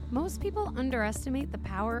Most people underestimate the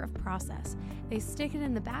power of process. They stick it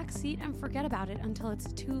in the back seat and forget about it until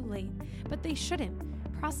it's too late. But they shouldn't.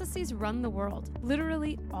 Processes run the world,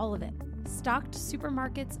 literally all of it. Stocked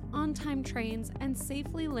supermarkets, on-time trains, and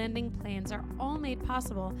safely landing planes are all made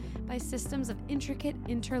possible by systems of intricate,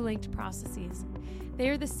 interlinked processes. They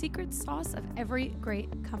are the secret sauce of every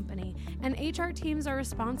great company, and HR teams are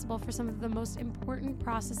responsible for some of the most important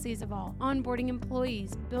processes of all. Onboarding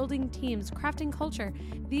employees, building teams, crafting culture.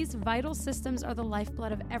 These vital systems are the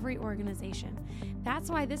lifeblood of every organization. That's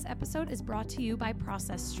why this episode is brought to you by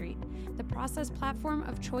Process Street, the process platform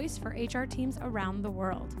of choice for HR teams around the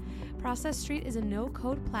world. Process Street is a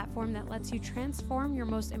no-code platform that lets you transform your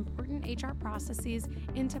most important HR processes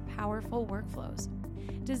into powerful workflows.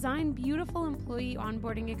 Design beautiful employee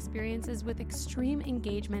onboarding experiences with extreme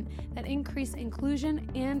engagement that increase inclusion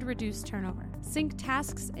and reduce turnover. Sync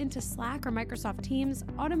tasks into Slack or Microsoft Teams,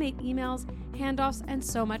 automate emails, handoffs, and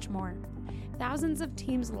so much more. Thousands of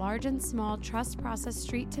teams, large and small, trust Process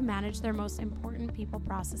Street to manage their most important people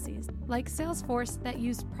processes. Like Salesforce, that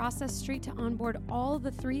used Process Street to onboard all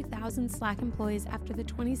the 3,000 Slack employees after the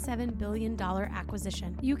 $27 billion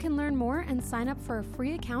acquisition. You can learn more and sign up for a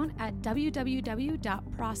free account at www.process.st.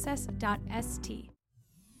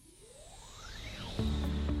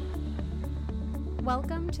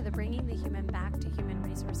 Welcome to the Bringing the Human Back to Human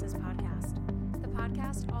Resources podcast. The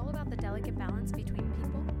podcast all about the delicate balance between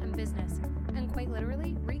people and business, and quite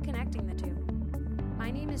literally, reconnecting the two.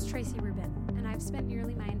 My name is Tracy Rubin, and I've spent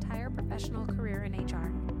nearly my entire professional career in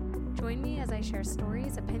HR. Join me as I share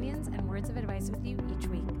stories, opinions, and words of advice with you each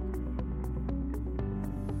week.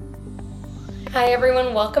 Hi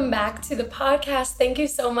everyone, welcome back to the podcast. Thank you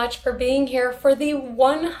so much for being here for the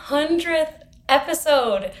 100th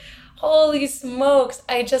episode. Holy smokes,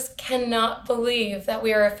 I just cannot believe that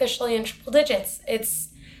we are officially in triple digits. It's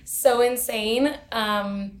so insane.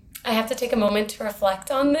 I have to take a moment to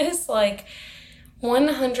reflect on this.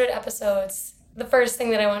 100 episodes. The first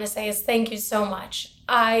thing that I want to say is thank you so much.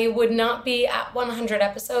 I would not be at 100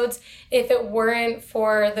 episodes if it weren't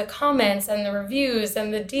for the comments and the reviews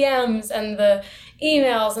and the DMs and the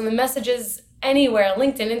emails and the messages anywhere,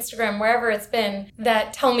 LinkedIn, Instagram, wherever it's been,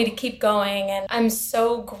 that tell me to keep going. And I'm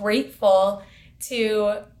so grateful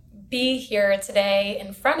to be here today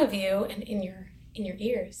in front of you and in your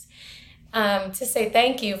ears. To say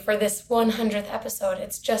thank you for this 100th episode.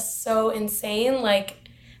 It's just so insane.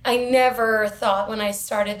 I never thought when I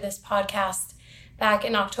started this podcast back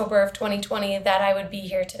in October of 2020 that I would be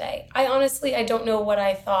here today. I don't know what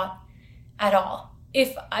I thought at all.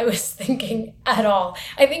 If I was thinking at all.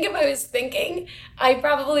 I think if I was thinking, I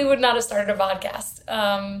probably would not have started a podcast.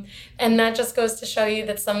 And that just goes to show you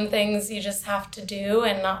that some things you just have to do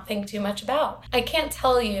and not think too much about. I can't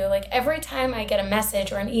tell you, every time I get a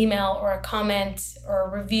message or an email or a comment or a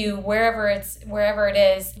review, wherever it is,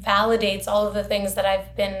 validates all of the things that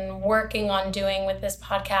I've been working on doing with this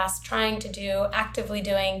podcast, trying to do, actively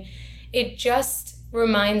doing. It just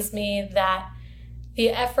reminds me that the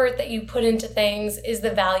effort that you put into things is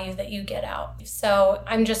the value that you get out. So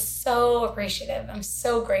I'm just so appreciative. I'm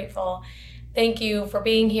so grateful. Thank you for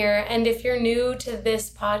being here. And if you're new to this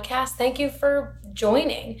podcast, thank you for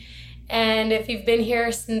joining. And if you've been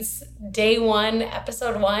here since day one,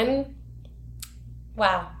 episode 1,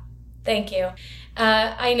 wow, thank you.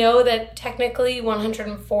 I know that technically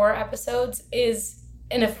 104 episodes is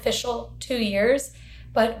an official 2 years,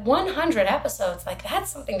 but 100 episodes,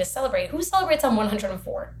 that's something to celebrate. Who celebrates on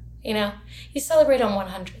 104? You celebrate on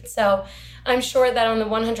 100. So I'm sure that on the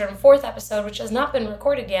 104th episode, which has not been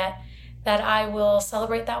recorded yet, that I will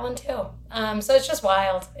celebrate that one too. So it's just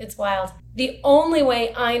wild. It's wild. The only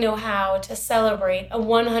way I know how to celebrate a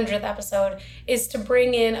 100th episode is to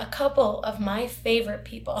bring in a couple of my favorite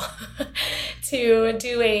people to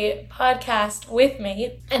do a podcast with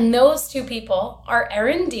me. And those two people are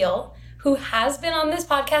Erin Diehl, who has been on this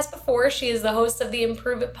podcast before. She is the host of the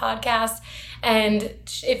Improve It podcast. And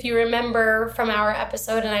if you remember from our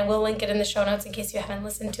episode, and I will link it in the show notes in case you haven't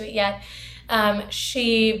listened to it yet,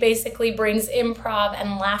 she basically brings improv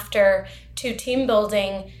and laughter to team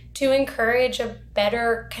building to encourage a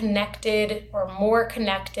better connected or more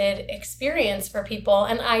connected experience for people.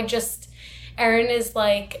 And Erin is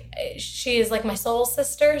she is my soul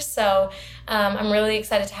sister. So I'm really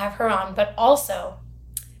excited to have her on. But also,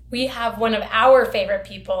 we have one of our favorite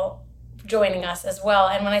people joining us as well.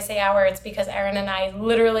 And when I say our, it's because Erin and I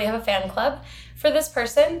literally have a fan club for this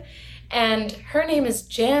person. And her name is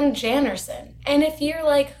Jan Jannerson. And if you're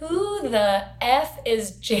like, who the F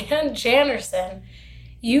is Jan Jannerson?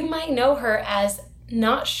 You might know her as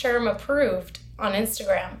Not Sherm Approved on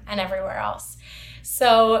Instagram and everywhere else.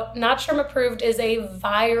 So Not Shroom Approved is a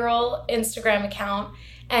viral Instagram account,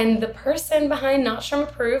 and the person behind Not Shroom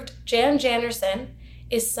Approved, Jan Janderson,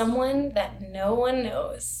 is someone that no one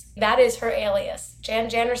knows. That is her alias. Jan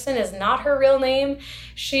Janderson is not her real name.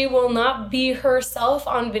 She will not be herself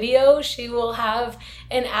on video. She will have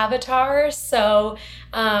an avatar. So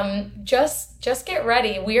just get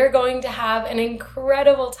ready. We are going to have an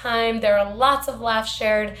incredible time. There are lots of laughs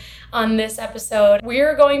shared on this episode. We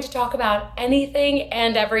are going to talk about anything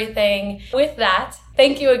and everything. With that,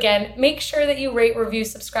 thank you again. Make sure that you rate, review,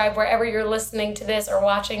 subscribe wherever you're listening to this or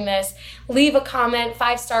watching this. Leave a comment,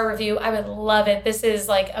 5-star review. I would love it. This is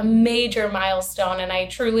like a major milestone, and I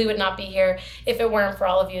truly would not be here if it weren't for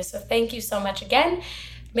all of you. So thank you so much again.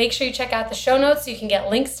 Make sure you check out the show notes so you can get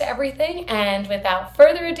links to everything. And without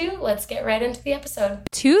further ado, let's get right into the episode.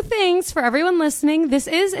 2 things for everyone listening. This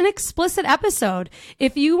is an explicit episode.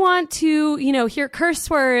 If you want to, hear curse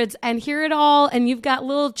words and hear it all, and you've got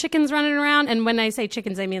little chickens running around, and when I say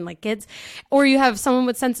chickens, I mean like kids, or you have someone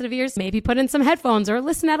with sensitive ears, maybe put in some headphones or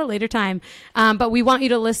listen at a later time. But we want you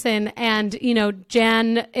to listen. And,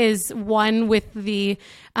 Jan is one with the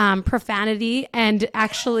profanity, and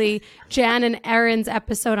actually Jan and Erin's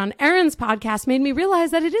episode on Erin's podcast made me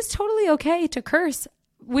realize that it is totally okay to curse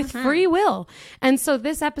with free will. And so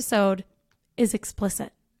this episode is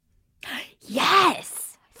explicit.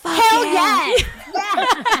 Yes. Fuck Hell yeah.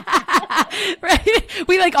 yes. Right?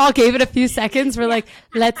 We all gave it a few seconds. We're like,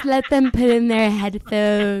 let's let them put in their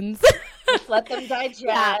headphones. Just let them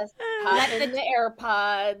digest, pop in the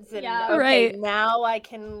AirPods, and okay, right. Now I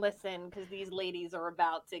can listen because these ladies are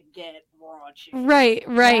about to get raunchy. Right.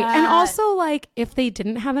 Yeah. And also, if they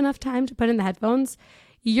didn't have enough time to put in the headphones,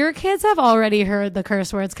 your kids have already heard the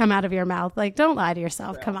curse words come out of your mouth. Don't lie to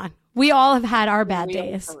yourself. Come on. We all have had our bad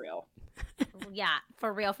days. For real. Yeah,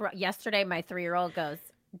 for real. Yesterday, my 3-year-old goes,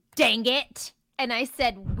 "Dang it." And I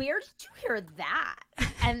said, "Where did you hear that?"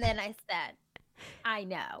 And then I said, I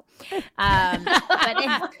know.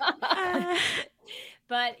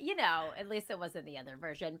 But at least it wasn't the other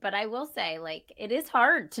version. But I will say, it is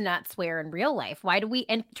hard to not swear in real life. Why do we,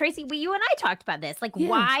 and Tracy, you and I talked about this.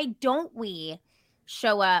 Why don't we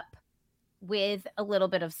show up with a little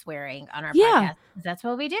bit of swearing on our podcast? That's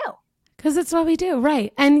what we do. Because it's what we do,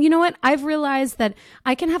 right. And you know what? I've realized that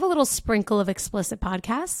I can have a little sprinkle of explicit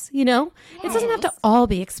podcasts, It doesn't have to all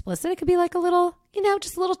be explicit. It could be a little,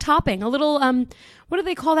 just a little topping, a little, what do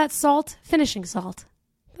they call that salt? Finishing salt.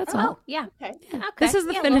 That's all. Oh, yeah. Okay. Yeah. Okay. This is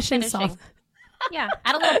the finishing salt. Yeah.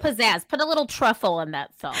 Add a little pizzazz. Put a little truffle in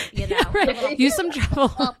that salt, Right. Use some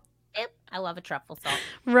truffle. Well, I love a truffle salt.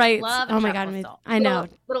 Right. Love a oh my truffle God. salt. I know.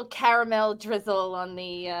 Little caramel drizzle on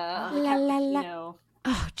the, La, la, la. you know.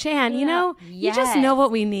 Oh, Jan, you Yes. just know what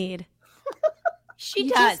we need. She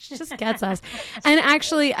You does. just gets us. And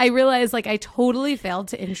actually, I realized I totally failed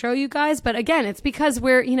to intro you guys. But again, it's because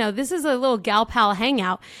we're, this is a little gal pal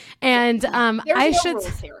hangout. And There's I no should.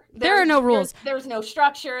 rules here. There are no rules. There's no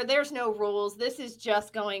structure. There's no rules. This is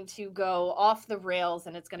just going to go off the rails,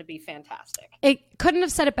 and it's going to be fantastic. It couldn't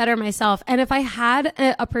have said it better myself. And if I had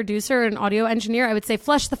a producer, an audio engineer, I would say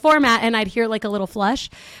flush the format, and I'd hear a little flush.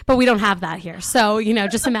 But we don't have that here. So,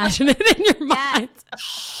 just imagine it in your mind.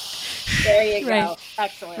 There you go. Right.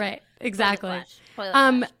 Excellent. Right. Exactly.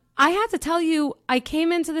 Flash. I had to tell you, I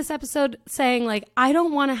came into this episode saying I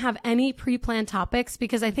don't want to have any pre-planned topics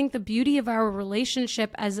because I think the beauty of our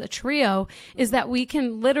relationship as a trio is that we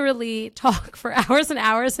can literally talk for hours and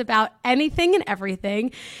hours about anything and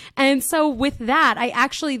everything. And so with that,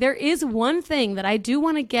 there is one thing that I do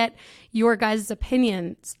want to get your guys'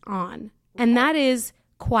 opinions on, and that is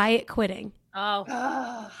quiet quitting.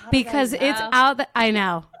 Because it's out that I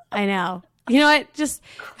know. You know what? Just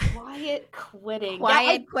quiet quitting.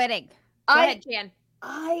 Quiet quitting. Go ahead, Jan.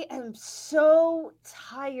 I am so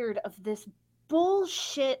tired of this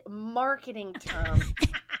bullshit marketing term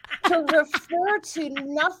to refer to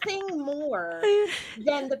nothing more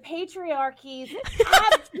than the patriarchy's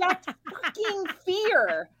abject fucking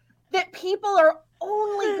fear that people are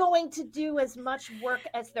only going to do as much work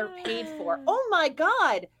as they're paid for. Oh my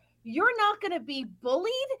God, you're not going to be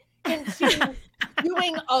bullied into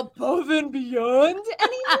doing above and beyond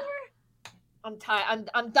anymore? I'm tired.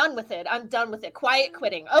 I'm done with it. I'm done with it. Quiet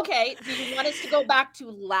quitting. Okay. Do you want us to go back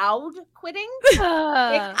to loud quitting?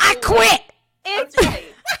 I quit.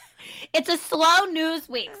 It's a slow news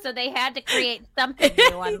week, so they had to create something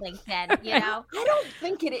new on LinkedIn, I don't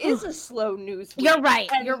think it is a slow news week. You're right.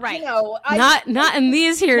 And, You're right. Not in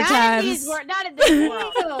these here times. Not in this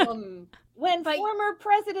world. When former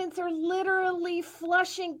presidents are literally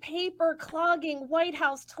flushing paper, clogging White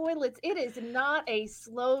House toilets, it is not a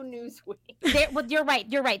slow news week. Well, you're right.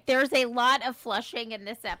 You're right. There's a lot of flushing in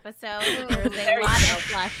this episode. There's a lot of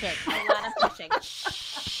flushing. A lot of flushing.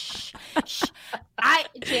 Shh. Shh.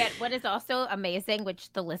 Jan, what is also amazing,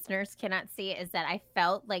 which the listeners cannot see, is that I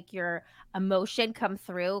felt like your emotion come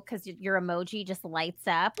through because your emoji just lights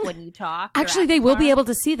up when you talk. Actually, they will be able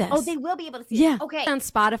to see this. Oh, they will be able to see Yeah. this. Okay. On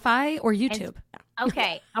Spotify or YouTube.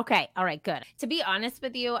 Okay. Okay. All right. Good. To be honest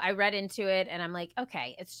with you, I read into it and I'm like,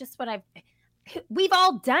 okay, it's just what we've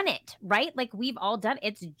all done it, right? Like we've all done it.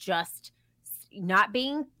 It's just not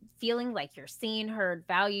feeling like you're seen, heard,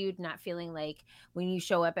 valued, not feeling like when you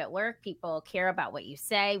show up at work, people care about what you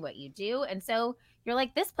say, what you do. And so you're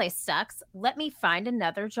like, this place sucks. Let me find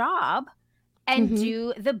another job and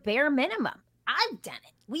do the bare minimum. I've done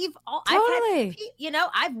it. We've all, Totally.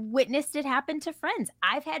 I've witnessed it happen to friends.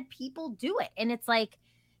 I've had people do it. And it's like,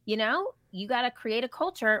 you got to create a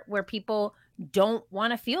culture where people don't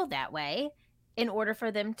want to feel that way in order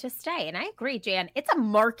for them to stay. And I agree, Jan, it's a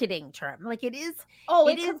marketing term. Like it is. Oh,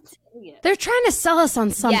 it is. They're trying to sell us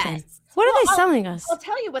on something. Yes. What are they selling us? I'll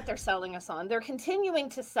tell you what they're selling us on. They're continuing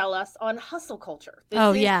to sell us on hustle culture. This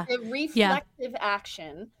is the reflective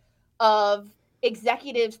action of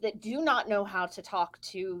executives that do not know how to talk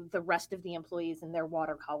to the rest of the employees in their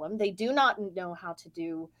water column. They do not know how to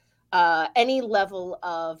do any level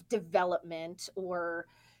of development, or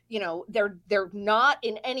they're not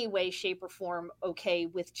in any way, shape, or form okay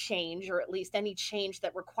with change, or at least any change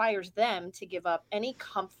that requires them to give up any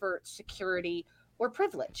comfort, security, or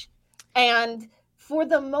privilege. And for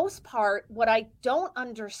the most part, what I don't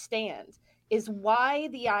understand is why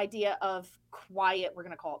the idea of we're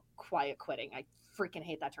going to call it quiet quitting. I freaking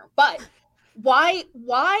hate that term. But why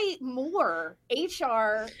more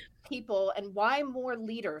HR people and why more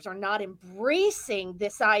leaders are not embracing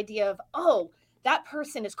this idea of, oh, that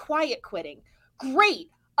person is quiet quitting. Great.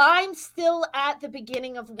 I'm still at the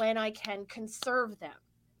beginning of when I can conserve them.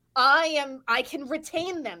 I can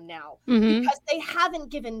retain them now because they haven't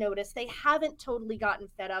given notice. They haven't totally gotten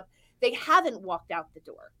fed up. They haven't walked out the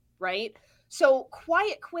door, right? So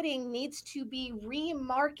quiet quitting needs to be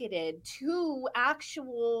remarketed to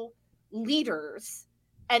actual leaders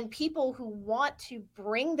and people who want to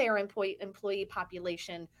bring their employee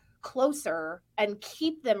population closer and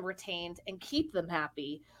keep them retained and keep them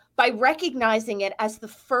happy by recognizing it as the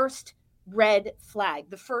first red flag,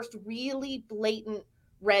 the first really blatant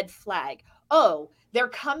red flag. Oh, they're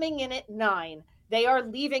coming in at 9. They are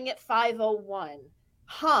leaving at 5:01.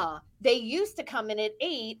 They used to come in at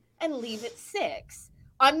 8 and leave at 6.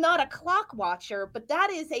 I'm not a clock watcher, but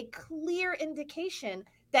that is a clear indication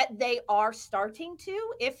that they are starting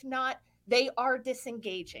to, if not, they are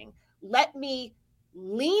disengaging. Let me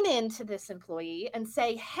lean into this employee and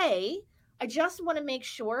say, hey, I just want to make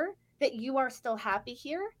sure that you are still happy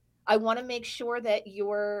here. I want to make sure that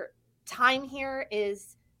your time here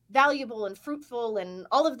is valuable and fruitful and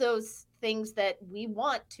all of those things that we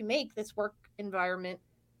want to make this work environment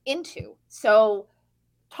into. So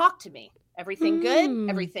talk to me. Everything good?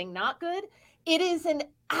 Everything not good? It is an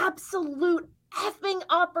absolute effing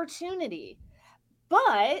opportunity.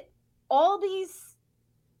 But all these,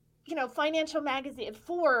 financial magazine,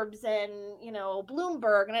 Forbes and,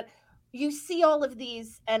 Bloomberg, and you see all of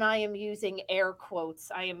these, and I am using air quotes.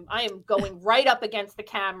 I am going right up against the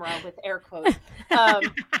camera with air quotes.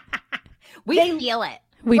 We feel it.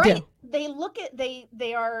 We do.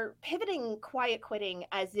 They are pivoting quiet quitting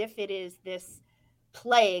as if it is this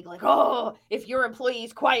plague, like, oh, if your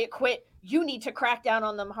employees quiet quit, you need to crack down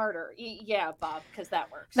on them harder. Yeah, Bob, because that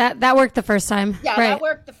works. That worked the first time. Yeah, right. That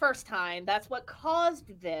worked the first time. That's what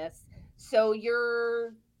caused this. So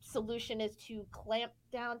your solution is to clamp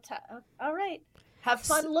down. All right. Have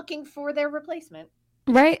fun looking for their replacement.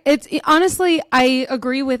 Right. Honestly, I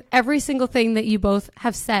agree with every single thing that you both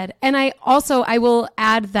have said. And I will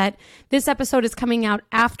add that this episode is coming out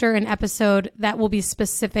after an episode that will be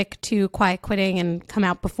specific to quiet quitting and come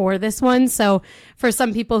out before this one. So for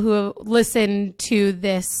some people who listen to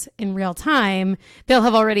this in real time, they'll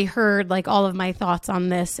have already heard like all of my thoughts on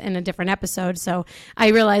this in a different episode. So I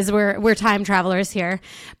realize we're time travelers here,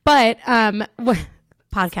 but,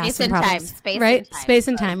 podcast and time, space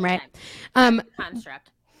and time, right?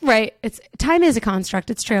 Construct. Right. Time is a construct.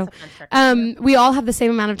 It's true. We all have the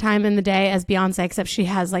same amount of time in the day as Beyonce, except she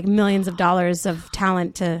has like millions of dollars of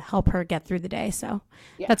talent to help her get through the day. So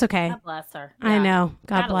that's okay. God bless her. Yeah. I know.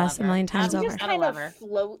 God bless a million times over. She just kind of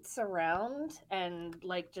floats around and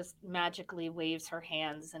like just magically waves her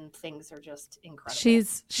hands and things are just incredible.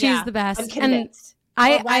 She's the best. I'm convinced.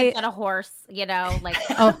 rides on a horse, like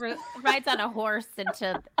rides on a horse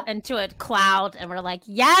into a cloud, and we're like,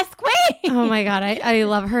 yes, queen. Oh my God, I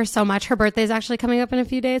love her so much. Her birthday's actually coming up in a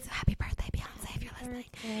few days. Happy birthday, Beyonce, if you're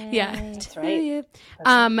listening. Yeah, that's right.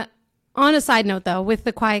 On a side note, though, with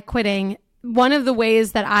the quiet quitting, one of the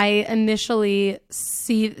ways that I initially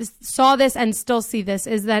saw this and still see this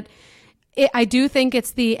is that I do think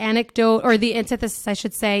it's the anecdote, or the antithesis, I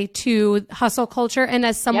should say, to hustle culture. And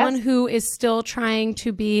as someone who is still trying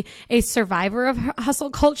to be a survivor of hustle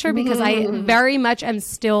culture, because I very much am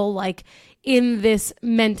still like in this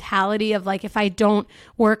mentality of like, if I don't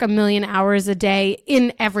work 1 million hours a day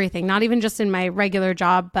in everything, not even just in my regular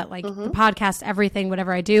job, but like the podcast, everything,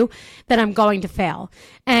 whatever I do, then I'm going to fail.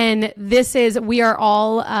 And we are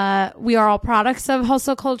all products of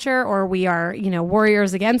hustle culture, or we are,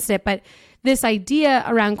 warriors against it. But this idea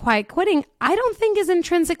around quiet quitting, I don't think is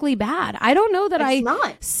intrinsically bad. I don't know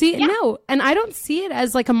that see it. No. And I don't see it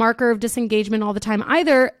as like a marker of disengagement all the time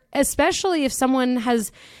either, especially if someone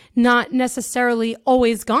has not necessarily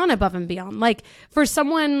always gone above and beyond. Like for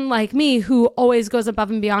someone like me who always goes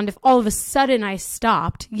above and beyond, if all of a sudden I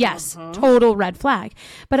stopped, yes, total red flag.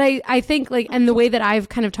 But I think like, and the way that I've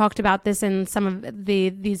kind of talked about this in some of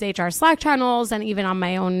these HR Slack channels and even on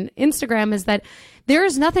my own Instagram is that there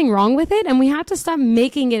is nothing wrong with it. And we have to stop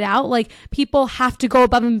making it out like people have to go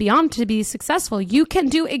above and beyond to be successful. You can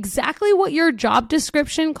do exactly what your job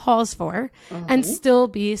description calls for and still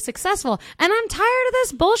be successful. And I'm tired of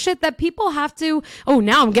this bullshit that people have to,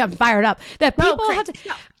 now I'm getting fired up, that people have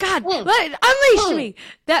to, God, unleash me,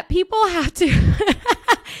 that people have to,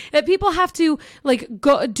 that people have to like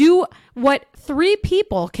go do what 3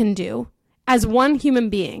 people can do as one human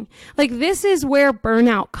being. Like this is where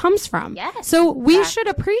burnout comes from. Yes, so we should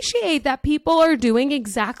appreciate that people are doing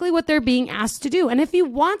exactly what they're being asked to do. And if you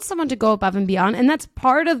want someone to go above and beyond, and that's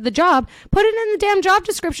part of the job, put it in the damn job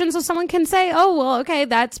description so someone can say, oh, well, okay,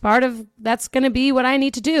 that's going to be what I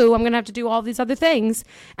need to do. I'm going to have to do all these other things.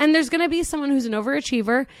 And there's going to be someone who's an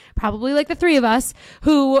overachiever, probably like the 3 of us,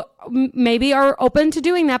 who maybe are open to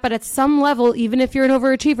doing that. But at some level, even if you're an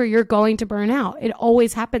overachiever, you're going to burn out. It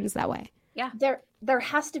always happens that way. Yeah. There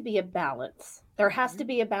has to be a balance. There has to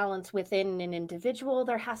be a balance within an individual.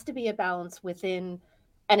 There has to be a balance within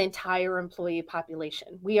an entire employee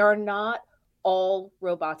population. We are not all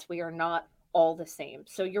robots. We are not all the same.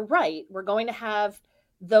 So you're right. We're going to have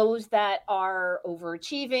those that are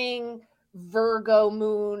overachieving, Virgo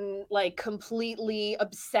moon, like completely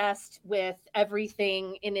obsessed with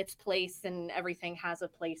everything in its place and everything has a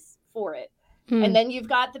place for it. And then you've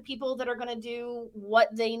got the people that are going to do what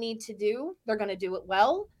they need to do. They're going to do it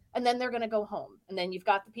well, and then they're going to go home. And then you've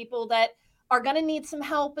got the people that are going to need some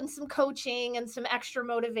help and some coaching and some extra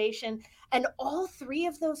motivation. And all 3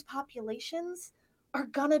 of those populations are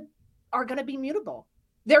going to be mutable.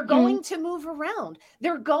 They're going to move around.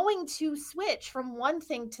 They're going to switch from one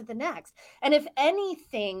thing to the next. And if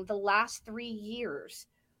anything, the last 3 years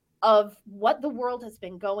of what the world has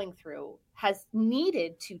been going through has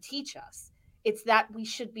needed to teach us, it's that we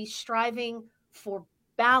should be striving for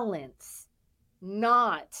balance,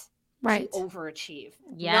 not to overachieve,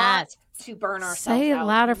 not to burn ourselves out. Say it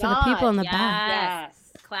louder for the people in the back.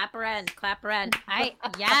 Yes. Clap her in.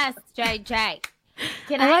 Yes, JJ.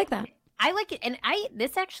 I like that. I like it. And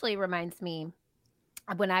this actually reminds me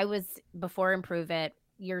when I was before Improve It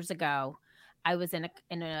years ago, I was in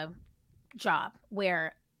a job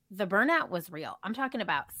where the burnout was real. I'm talking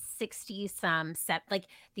about 60 some set. Like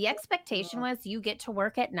the expectation was you get to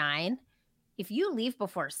work at 9. If you leave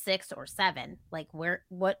before 6 or 7, like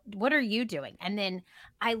what are you doing? And then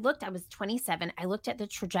I was 27. I looked at the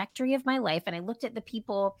trajectory of my life and I looked at the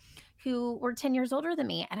people who were 10 years older than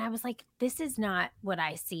me. And I was like, this is not what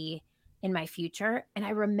I see in my future. And I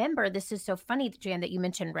remember, this is so funny, Jan, that you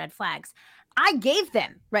mentioned red flags. I gave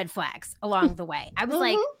them red flags along the way. I was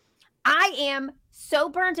like, I am so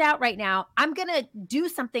burned out right now. I'm going to do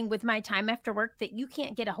something with my time after work that you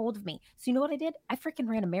can't get a hold of me. So you know what I did? I freaking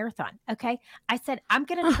ran a marathon. Okay. I said, I'm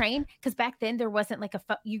going to train, because back then there wasn't like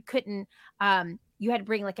you couldn't, you had to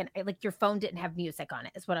bring like your phone didn't have music on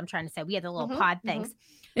it, is what I'm trying to say. We had the little pod things.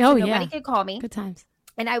 Oh, so nobody could call me. Good times.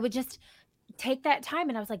 And I would just take that time.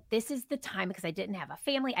 And I was like, this is the time, because I didn't have a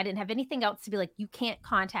family. I didn't have anything else to be like, you can't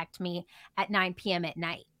contact me at 9 p.m. at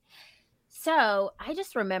night. So I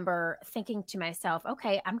just remember thinking to myself,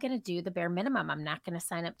 okay, I'm going to do the bare minimum. I'm not going to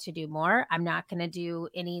sign up to do more. I'm not going to do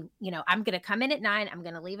any, I'm going to come in at 9. I'm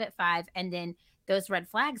going to leave at 5. And then those red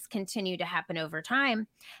flags continue to happen over time.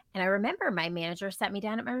 And I remember my manager sat me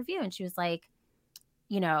down at my review and she was like,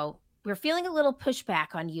 we're feeling a little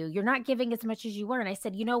pushback on you. You're not giving as much as you were. And I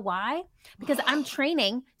said, you know why? Because I'm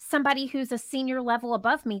training somebody who's a senior level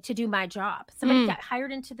above me to do my job. Somebody got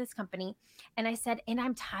hired into this company. And I said, and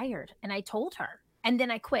I'm tired. And I told her. And then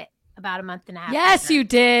I quit about a month and a half. Yes, later. you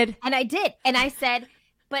did. And I did. And I said,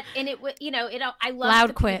 but, and it was, you know, I love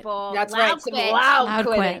Loud quit. People. That's loud right. quit. Loud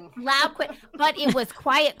quitting. Loud quit. But it was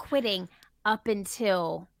quiet quitting up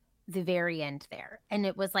until the very end there. And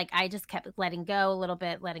it was like, I just kept letting go a little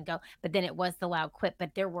bit, letting go. But then it was the loud quit.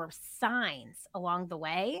 But there were signs along the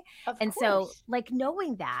way. Of and course. so like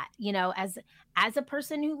knowing that, you know, as a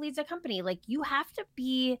person who leads a company, like you have to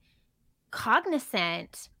be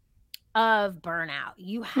cognizant of burnout.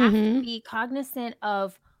 You have to be cognizant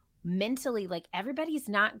of mentally, like everybody's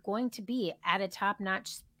not going to be at a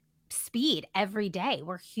top-notch speed every day.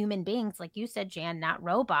 We're human beings, like you said, Jan, not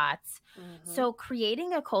robots. So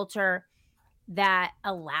creating a culture that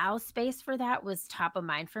allows space for that was top of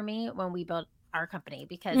mind for me when we built our company,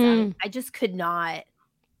 because I just could not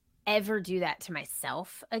ever do that to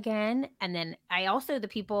myself again. And then I also, the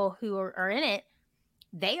people who are in it,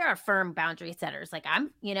 they are firm boundary setters. Like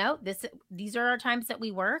I'm, you know, these are our times that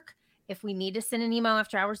we work. If we need to send an email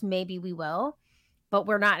after hours, maybe we will, but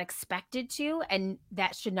we're not expected to. And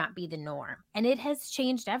that should not be the norm. And it has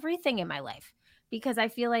changed everything in my life, because I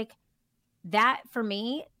feel like that for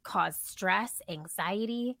me caused stress,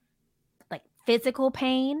 anxiety, like physical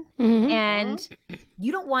pain. And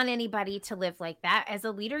you don't want anybody to live like that. As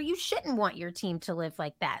a leader, you shouldn't want your team to live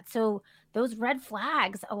like that. So those red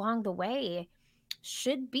flags along the way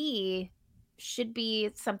should be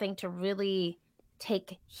something to really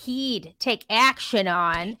take heed, take action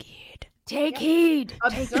on. Take heed.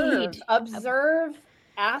 Observe,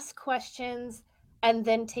 ask questions, and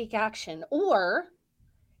then take action. Or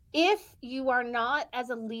if you are not,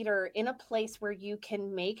 as a leader, in a place where you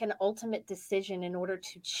can make an ultimate decision in order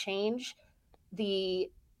to change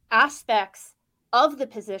the aspects of the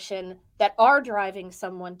position that are driving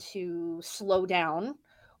someone to slow down,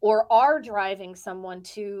 or are driving someone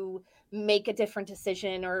to make a different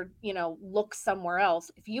decision, or, you know, look somewhere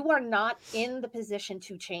else. If you are not in the position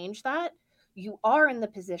to change that, you are in the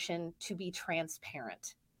position to be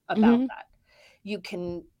transparent about that. You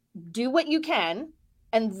can do what you can,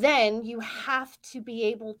 and then you have to be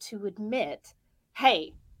able to admit,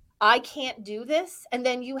 hey, I can't do this. And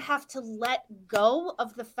then you have to let go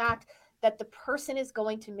of the fact that the person is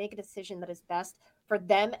going to make a decision that is best for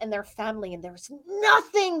them and their family. And there's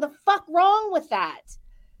nothing the fuck wrong with that.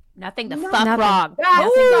 Nothing the Nothing. fuck wrong.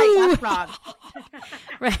 Nothing the fuck wrong.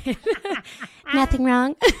 Right. Nothing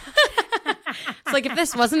wrong. It's like, if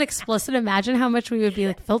this wasn't explicit, imagine how much we would be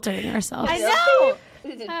like filtering ourselves. I know.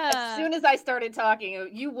 As soon as I started talking,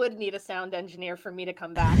 you would need a sound engineer for me to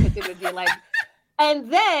come back. It would be like,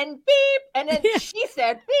 and then beep, and then she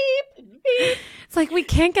said beep, beep. It's like, we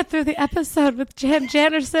can't get through the episode with Jan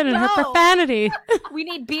Janderson and her profanity. We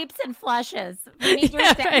need beeps and flushes. We need,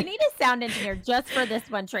 we need a sound engineer just for this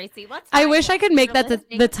one, Tracy. I wish I could make that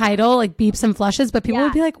the title, like beeps and flushes, but people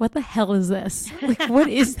would be like, what the hell is this? Like, what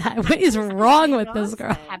is that? What is wrong with this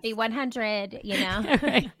girl? Happy 100, you know?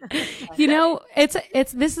 Right. You know,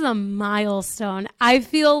 this is a milestone. I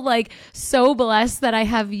feel like so blessed that I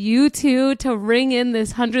have you two to ring in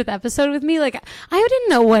this 100th episode with me. Like, I didn't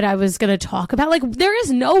know what I was going to talk about. Like, there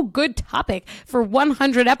is no good topic for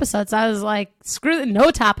 100 episodes. I was like, screw it,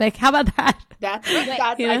 no topic. How about that?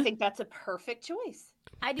 I think that's a perfect choice.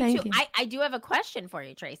 I do too. I do have a question for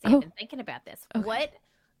you, Tracy. I've been thinking about this. Okay. What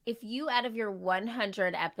if you, out of your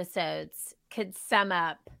 100 episodes, could sum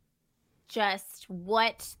up just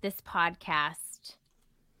what this podcast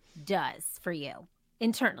does for you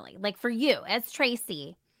internally? Like, for you as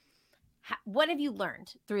Tracy, what have you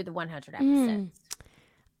learned through the 100 episodes?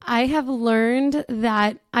 I have learned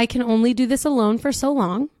that I can only do this alone for so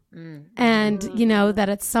long. And, you know, that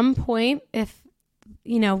at some point, if,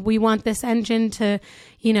 you know, we want this engine to,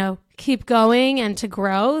 you know, keep going and to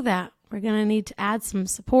grow, that we're going to need to add some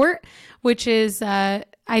support, which is, I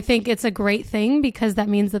think it's a great thing, because that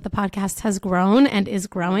means that the podcast has grown and is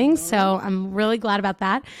growing. So I'm really glad about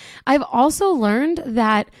that. I've also learned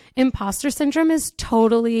that imposter syndrome is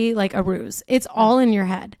totally like a ruse. It's all in your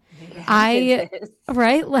head.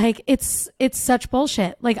 Right? Like, it's such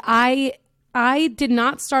bullshit. Like, I did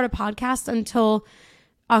not start a podcast until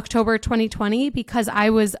October 2020 because I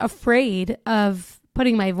was afraid of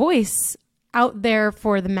putting my voice out there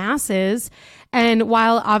for the masses. And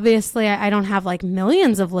while obviously I don't have like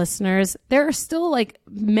millions of listeners, there are still like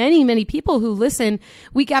many, many people who listen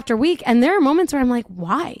week after week. And there are moments where I'm like,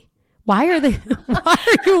 why are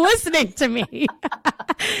you listening to me?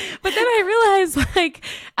 But then I realized, like,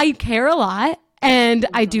 I care a lot. And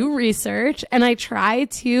I do research and I try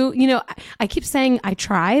to, I keep saying I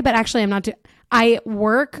try, but actually I'm not I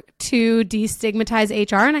work to destigmatize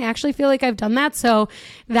HR, and I actually feel like I've done that. So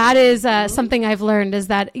that is something I've learned, is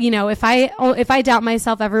that, if I doubt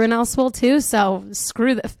myself, everyone else will too. So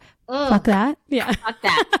screw this. Fuck that. Yeah. Fuck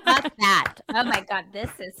that. Fuck that. Oh my God. This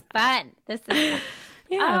is fun.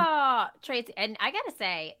 Yeah. Oh, Tracy. And I got to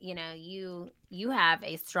say, you have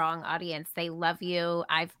a strong audience. They love you.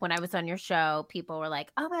 When I was on your show, people were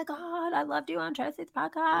like, oh my God, I loved you on Tracy's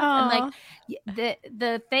podcast. Aww. And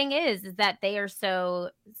the thing is that they are so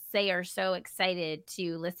excited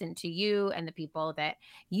to listen to you and the people that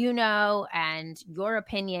and your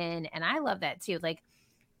opinion. And I love that too. Like,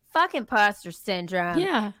 fuck imposter syndrome.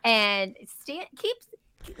 Yeah. And keep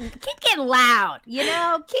getting loud,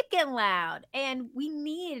 keep getting loud. And we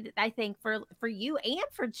need, I think, for you and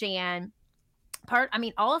for Jan,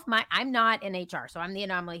 I'm not in HR, so I'm the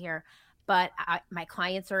anomaly here, but my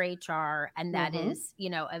clients are HR, and that is,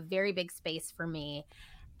 a very big space for me.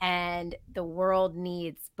 And the world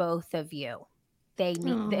needs both of you.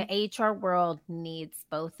 The HR world needs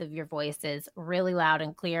both of your voices really loud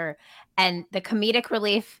and clear. And the comedic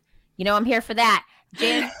relief, I'm here for that.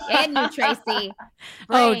 Jan and you, Tracy.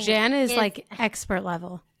 Jan is like expert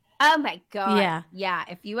level. Oh my God. Yeah. Yeah.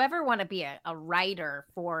 If you ever want to be a writer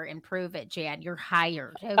for Improve It, Jan, you're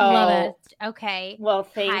hired. Okay. Oh. Okay. Well,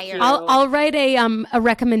 thank you. I'll write a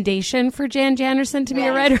recommendation for Jan Jannerson to be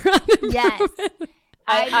a writer on Improve Yes. It.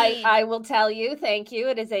 I will tell you, thank you.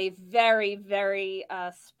 It is a very, very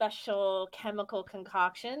special chemical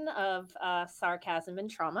concoction of sarcasm and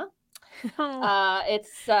trauma.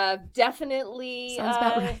 It's definitely sounds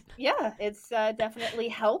about right. Yeah, it's definitely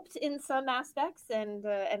helped in some aspects and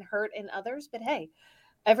hurt in others, but hey,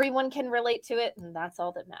 everyone can relate to it, and that's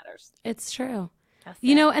all that matters. It's true.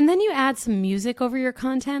 And then you add some music over your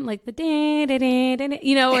content, like the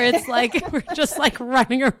where it's like we're just like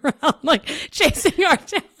running around, like chasing our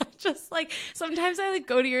tail. Just like sometimes I like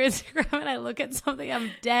go to your Instagram and I look at something,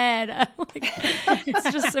 I'm dead. I'm like,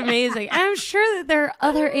 it's just amazing. And I'm sure that there are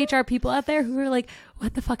other HR people out there who are like,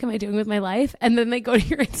 what the fuck am I doing with my life? And then they go to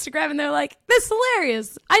your Instagram and they're like, this is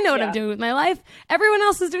hilarious. I know what I'm doing with my life. Everyone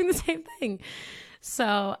else is doing the same thing.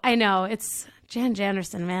 So I know it's Jan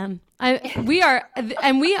Jannerson, man. We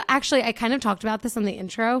actually, I kind of talked about this on the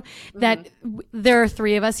intro, that there are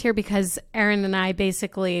three of us here because Erin and I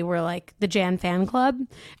basically were like the Jan fan club,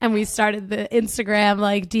 and we started the Instagram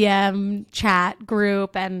like DM chat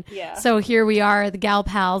group, and so here we are, the Gal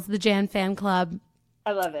Pals, the Jan fan club.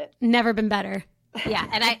 I love it. Never been better. Yeah,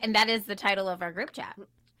 and that is the title of our group chat.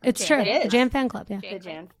 It's true. It is. The Jan fan club. Yeah. The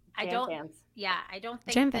Jan. I don't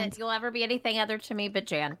think Jan that fans. you'll ever be anything other to me but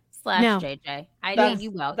Jan / No. JJ. I know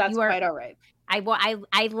you will. That's quite all right.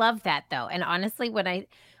 I love that though. And honestly, I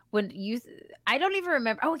don't even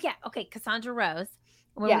remember. Oh yeah. Okay. Cassandra Rose,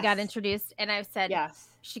 when we got introduced, and I said,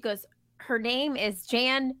 she goes, her name is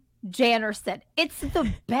Jan Jannerson. It's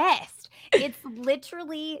the best. It's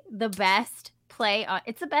literally the best play on.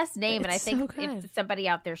 It's the best name. And I think if somebody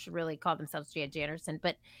out there should really call themselves Jan Jannerson,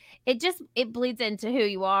 but it bleeds into who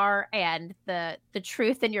you are and the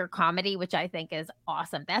truth in your comedy, which I think is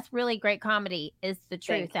awesome. That's really great comedy, is the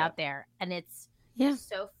truth out there. And it's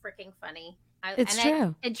so freaking funny. It's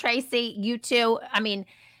true. And Tracy, you too. I mean,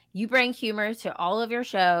 you bring humor to all of your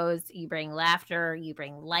shows. You bring laughter, you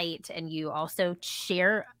bring light, and you also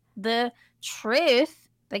share the truth.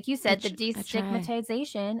 Like you said, the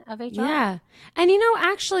destigmatization of HR. Yeah. And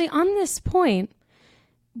actually on this point,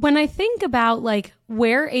 when I think about like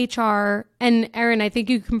where HR, and Erin, I think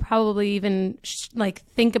you can probably even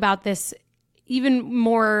think about this even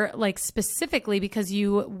more like specifically because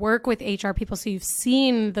you work with HR people, so you've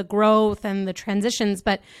seen the growth and the transitions.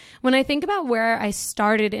 But when I think about where I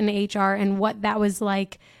started in HR and what that was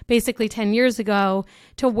like basically 10 years ago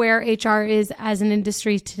to where HR is as an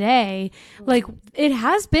industry today, like it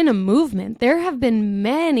has been a movement. There have been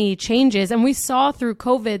many changes, and we saw through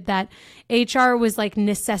COVID that HR was like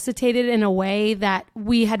necessitated in a way that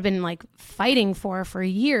we had been like fighting for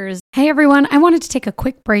years. Hey everyone, I wanted to take a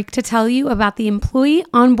quick break to tell you about the Employee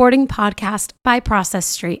Onboarding Podcast by Process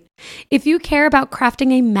Street. If you care about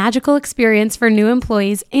crafting a magical experience for new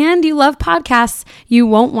employees and you love podcasts, you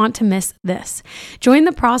won't want to miss this. Join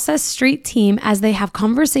the Process Street team as they have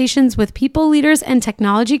conversations with people leaders and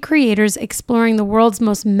technology creators exploring the world's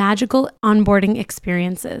most magical onboarding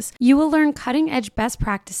experiences. You will learn cutting-edge best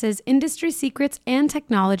practices, industry secrets, and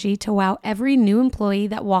technology to wow every new employee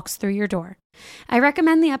that walks through your door. I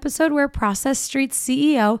recommend the episode where Process Street's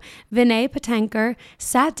CEO, Vinay Patankar,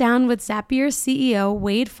 sat down with Zapier's CEO,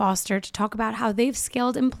 Wade Foster, to talk about how they've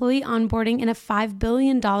scaled employee onboarding in a $5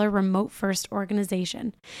 billion remote-first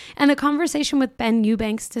organization. And the conversation with Ben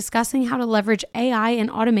Eubanks discussing how to leverage AI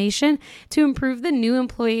and automation to improve the new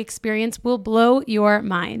employee experience will blow your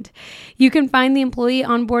mind. You can find the Employee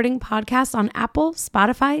Onboarding Podcast on Apple,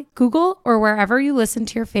 Spotify, Google, or wherever you listen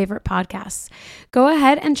to your favorite podcasts. Go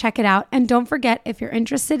ahead and check it out, and don't forget, if you're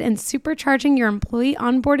interested in supercharging your employee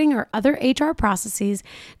onboarding or other HR processes,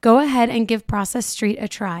 go ahead and give Process Street a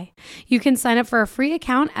try. You can sign up for a free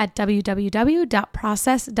account at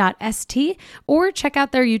www.process.st or check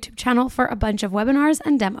out their YouTube channel for a bunch of webinars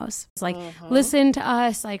and demos. It's like, listen to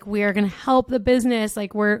us, like we are going to help the business,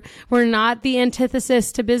 like we're not the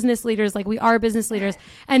antithesis to business leaders, like we are business leaders.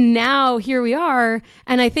 And now here we are,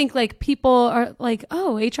 and I think like people are like,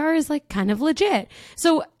 oh, HR is like kind of legit.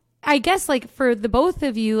 So I guess like for the both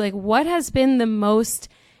of you, like what has been the most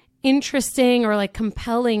interesting or like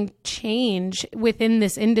compelling change within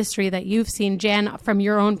this industry that you've seen, Jan, from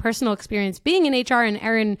your own personal experience being in HR, and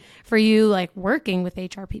Erin, for you, like working with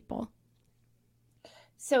HR people?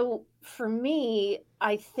 So for me,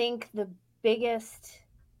 I think the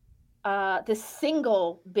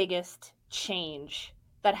single biggest change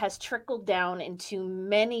that has trickled down into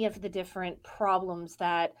many of the different problems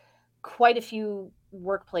that quite a few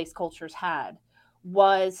workplace cultures had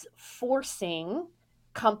was forcing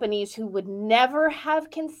companies who would never have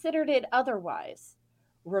considered it otherwise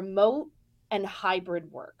remote and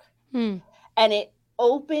hybrid work. And it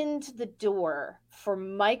opened the door for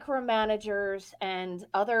micromanagers and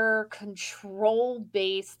other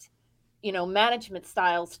control-based, management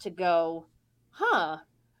styles to go,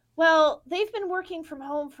 well, they've been working from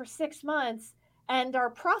home for 6 months and our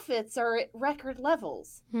profits are at record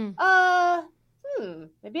levels. Maybe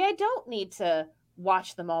I don't need to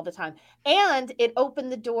watch them all the time. And it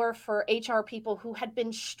opened the door for HR people who had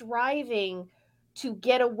been striving to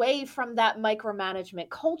get away from that micromanagement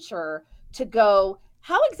culture to go,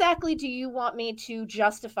 how exactly do you want me to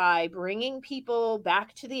justify bringing people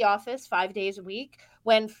back to the office 5 days a week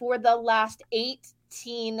when for the last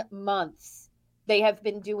 18 months they have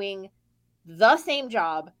been doing the same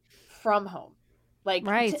job from home? Like,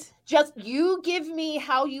 right. Just you give me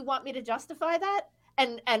how you want me to justify that,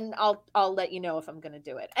 and I'll let you know if I'm going to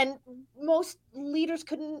do it. And most leaders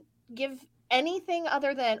couldn't give anything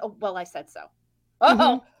other than, oh, well, I said so.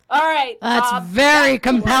 All right. That's Bob, very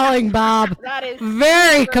compelling, Bob. That is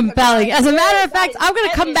very compelling. As a matter of fact, I'm going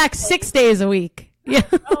to come back 6 days a week. Yeah.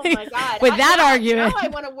 Oh my God. With that argument. Now I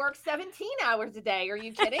want to work 17 hours a day. Are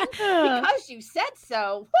you kidding? Because you said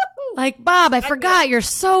so. Woo-hoo. Like, Bob, I forgot. You're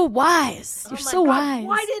so wise. You're so wise.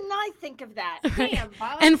 Why didn't I think of that? Damn,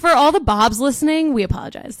 Bob. And for all the Bobs listening, we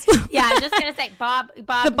apologize. Yeah, I was just going to say, Bob.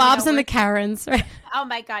 The Bobs and the Karens, right? Oh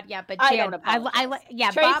my God, yeah, but I Jan, don't apologize.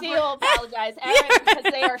 Yeah, Tracy will apologize, Erin, because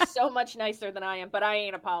they are so much nicer than I am, but I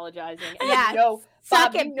ain't apologizing. And yeah, Bob,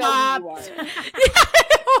 it, you know Bob. Who you are.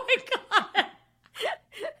 Oh my God.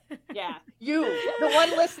 Yeah, you, the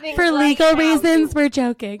one listening. For right legal now, reasons, we're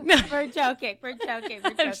joking. We're joking. I'm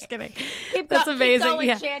just kidding. That's amazing. Keep going,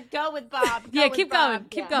 yeah. Jan. Go with Bob. Keep going.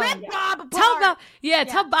 Keep going. Rip Bob apart. Tell Bob.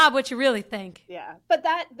 Tell Bob what you really think. Yeah, but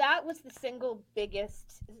that was the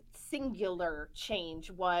singular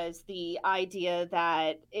change, was the idea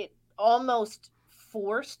that it almost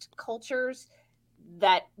forced cultures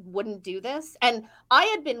that wouldn't do this. And I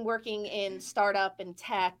had been working in startup and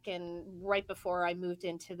tech, and right before I moved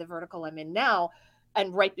into the vertical I'm in now,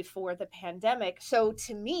 and right before the pandemic. So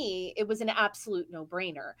to me, it was an absolute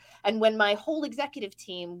no-brainer. And when my whole executive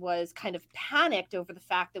team was kind of panicked over the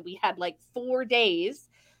fact that we had like 4 days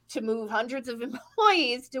to move hundreds of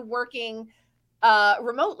employees to working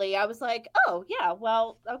remotely, I was like, oh yeah,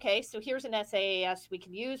 well, okay, so here's an SaaS we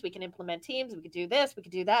can use, we can implement Teams, we could do this, we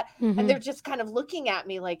could do that. And they're just kind of looking at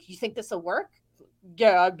me like, you think this will work?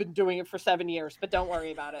 Yeah, I've been doing it for 7 years, but don't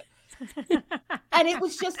worry about it. And it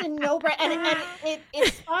was just a no-brainer, and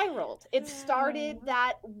it spiraled. It started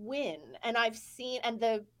that win, and I've seen, and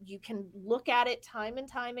you can look at it time and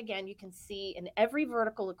time again. You can see in every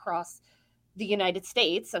vertical across the United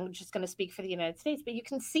States. I'm just going to speak for the United States, but you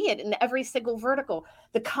can see it in every single vertical.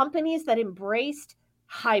 The companies that embraced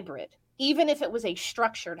hybrid, even if it was a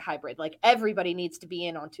structured hybrid, like everybody needs to be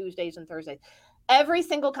in on Tuesdays and Thursdays, every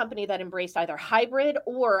single company that embraced either hybrid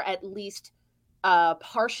or at least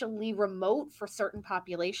partially remote for certain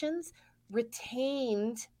populations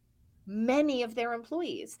retained many of their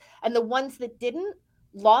employees. And the ones that didn't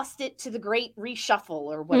lost it to the great reshuffle,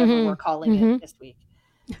 or whatever we're calling it this week.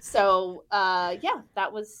 So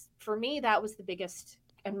that was, for me, that was the biggest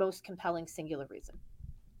and most compelling singular reason.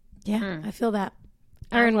 Yeah, I feel that.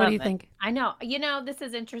 Erin, what do you think? I know. This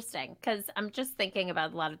is interesting because I'm just thinking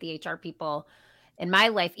about a lot of the HR people in my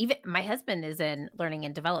life. Even my husband is in learning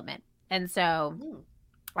and development. And so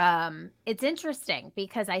it's interesting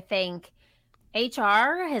because I think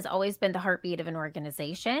HR has always been the heartbeat of an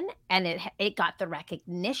organization, and it got the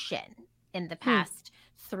recognition in the past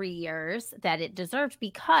 3 years that it deserved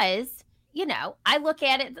because, I look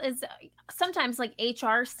at it as sometimes like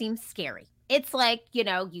HR seems scary. It's like, you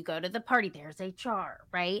go to the party, there's HR,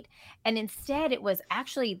 right? And instead it was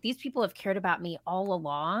actually, these people have cared about me all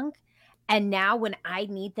along. And now when I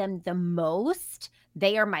need them the most,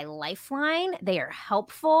 they are my lifeline. They are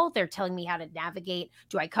helpful. They're telling me how to navigate.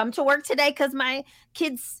 Do I come to work today because my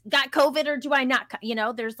kids got COVID or do I not?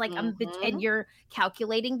 There's like, and you're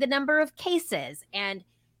calculating the number of cases, and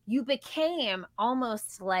you became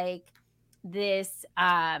almost like this,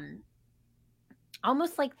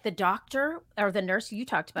 almost like the doctor or the nurse you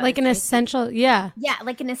talked about. Like an essential, yeah,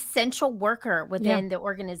 like an essential worker within the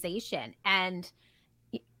organization. And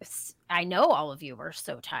I know all of you were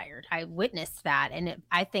so tired. I witnessed that. And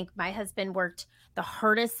I think my husband worked the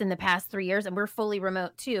hardest in the past 3 years, and we're fully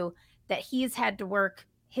remote too, that he's had to work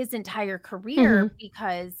his entire career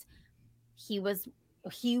because he was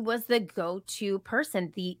the go-to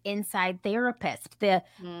person, the inside therapist, the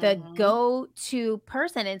go-to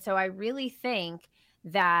person. And so I really think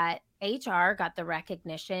that HR got the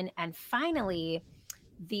recognition and finally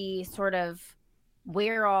the sort of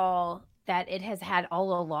that it has had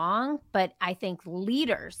all along. But I think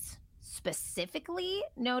leaders specifically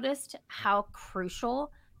noticed how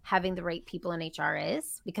crucial having the right people in HR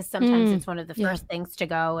is, because sometimes it's one of the first things to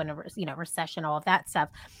go in a recession, all of that stuff.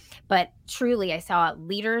 But truly, I saw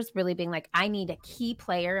leaders really being like, I need a key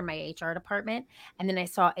player in my HR department. And then I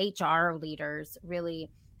saw HR leaders really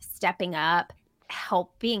stepping up,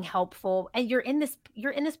 being helpful. And you're in this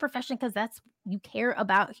profession because you care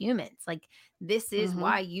about humans. Like, this is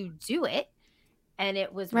why you do it. And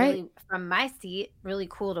it was really, from my seat, really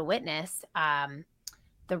cool to witness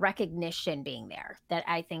the recognition being there that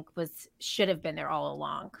I think should have been there all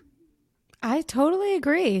along. I totally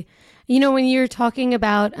agree. When you're talking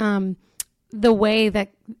about the way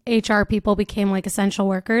that HR people became like essential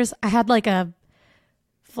workers, I had like a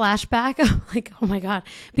flashback of like, oh my God,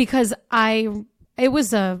 because it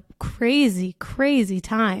was a crazy, crazy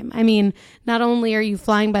time. I mean, not only are you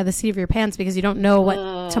flying by the seat of your pants because you don't know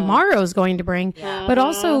what tomorrow's going to bring, but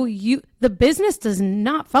also the business does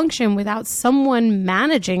not function without someone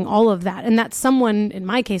managing all of that. And that someone, in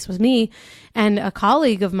my case, was me and a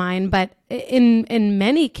colleague of mine. But in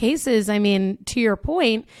many cases, I mean, to your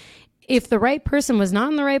point, if the right person was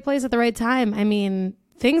not in the right place at the right time, I mean,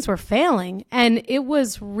 things were failing. And it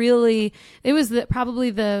was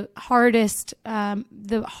probably the hardest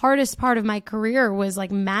part of my career was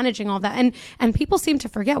like managing all that. And people seem to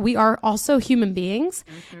forget we are also human beings.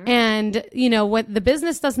 And, what the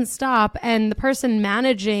business doesn't stop, and the person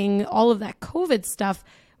managing all of that COVID stuff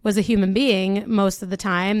was a human being most of the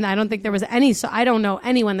time. I don't think there was I don't know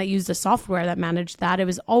anyone that used a software that managed that. It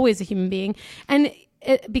was always a human being. And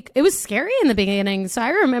it was scary in the beginning. So I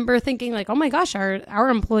remember thinking like, oh my gosh, are our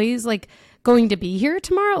employees like going to be here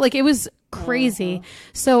tomorrow? Like, it was crazy.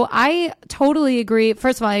 So I totally agree.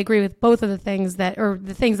 First of all, I agree with both of the things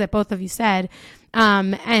that both of you said.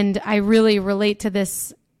 And I really relate to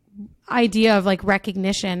this idea of like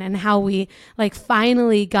recognition and how we like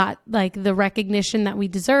finally got like the recognition that we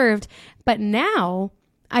deserved. But now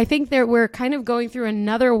I think that we're kind of going through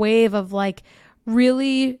another wave of like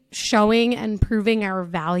really showing and proving our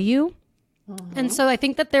value. And so I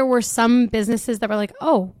think that there were some businesses that were like,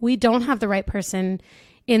 oh, we don't have the right person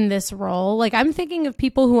in this role. Like, I'm thinking of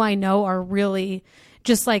people who I know are really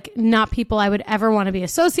just like not people I would ever want to be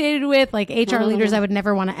associated with, like HR leaders I would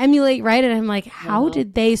never want to emulate, right? And I'm like, how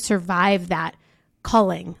did they survive that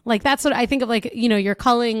culling? Like, that's what I think of, like, you're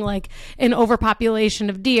culling like an overpopulation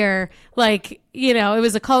of deer, like, it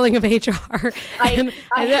was a culling of HR. I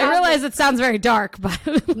realize it sounds very dark, but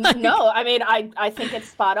like, no, I mean, I think it's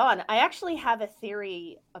spot on. I actually have a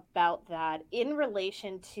theory about that in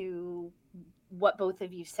relation to what both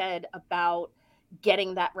of you said about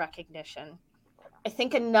getting that recognition. I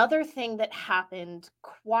think another thing that happened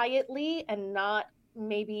quietly and not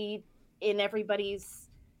maybe in everybody's,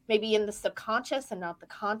 maybe in the subconscious and not the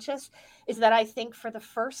conscious, is that I think for the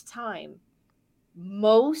first time,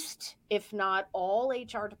 most, if not all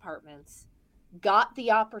HR departments got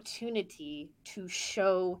the opportunity to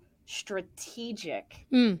show strategic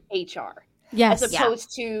HR. Yes. As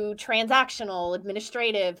opposed to transactional,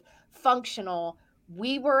 administrative, functional.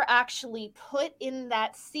 We were actually put in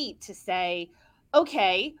that seat to say,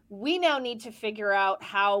 okay, we now need to figure out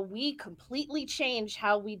how we completely change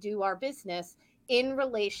how we do our business in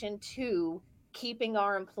relation to keeping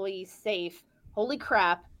our employees safe. Holy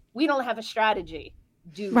crap, we don't have a strategy.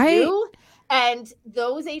 Do Right. you? And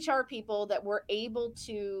those HR people that were able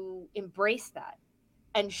to embrace that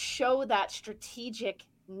and show that strategic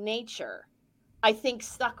nature, I think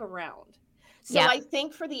stuck around. So Yep. I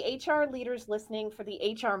think for the HR leaders listening, for the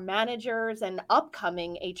HR managers and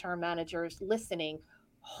upcoming HR managers listening,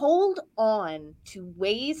 hold on to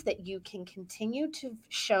ways that you can continue to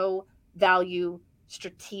show value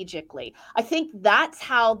strategically. I think that's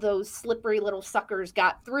how those slippery little suckers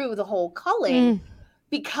got through the whole culling,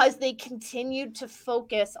 because they continued to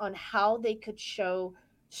focus on how they could show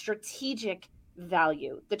strategic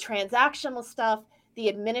value. The transactional stuff, the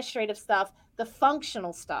administrative stuff, the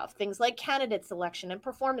functional stuff, things like candidate selection and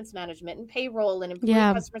performance management and payroll and employee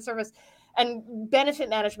customer service and benefit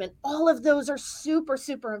management, all of those are super,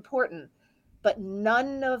 super important. But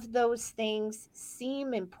none of those things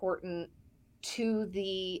seem important to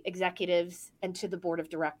the executives and to the board of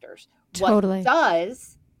directors. Totally. What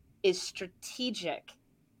does is strategic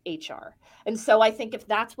HR. And so I think if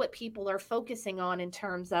that's what people are focusing on in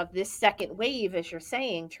terms of this second wave, as you're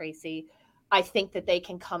saying, Tracy, I think that they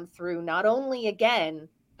can come through not only again,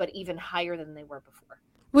 but even higher than they were before.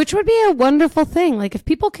 Which would be a wonderful thing. Like if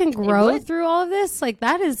people can grow through all of this, like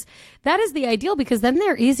that is the ideal, because then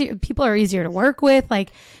they're easier. People are easier to work with.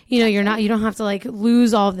 Like, you know, you don't have to like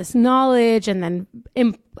lose all of this knowledge and then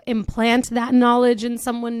implant that knowledge in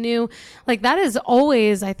someone new. Like that is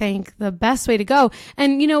always, I think, the best way to go.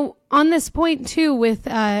 And, you know, on this point too, with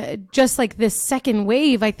just like this second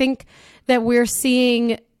wave, I think that we're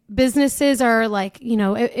seeing businesses are like, you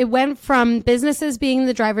know, it went from businesses being in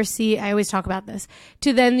the driver's seat. I always talk about this,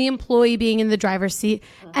 to then the employee being in the driver's seat.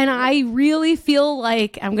 And I really feel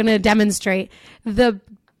like I'm going to demonstrate the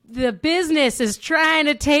business is trying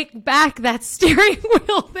to take back that steering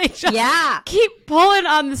wheel. They just keep pulling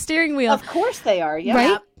on the steering wheel. Of course they are. Yeah.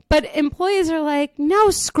 Right. But employees are like, no,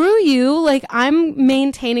 screw you. Like, I'm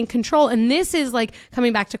maintaining control. And this is like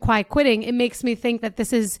coming back to quiet quitting. It makes me think that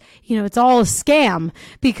this is, you know, it's all a scam,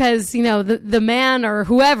 because, you know, the man or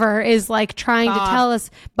whoever is like trying to tell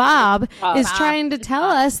us, Bob is trying to tell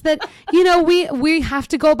us that, you know, we have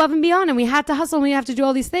to go above and beyond, and we have to hustle, and we have to do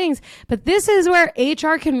all these things. But this is where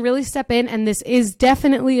HR can really step in. And this is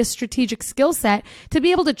definitely a strategic skill set to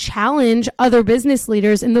be able to challenge other business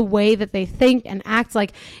leaders in the way that they think and act.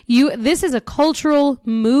 Like, this is a cultural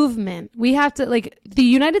movement. We have to, like, the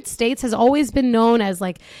United States has always been known as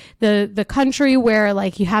like the country where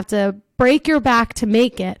like you have to break your back to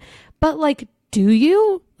make it. But like, do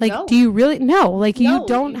you? Like, No. do you really? No, like No, you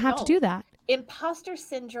don't you have to don't. do that. Imposter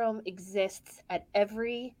syndrome exists at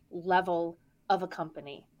every level of a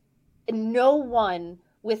company. No one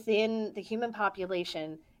within the human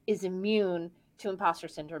population is immune to imposter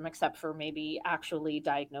syndrome, except for maybe actually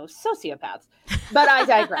diagnosed sociopaths. But I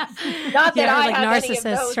digress. Not that Yeah, I like have any of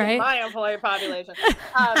narcissists, those right? in my employee population.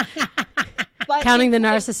 But Counting the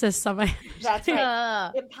narcissists on my. That's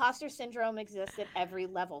right. Imposter syndrome exists at every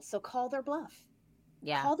level. So call their bluff.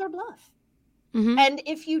 Yeah. Call their bluff. Mhm. And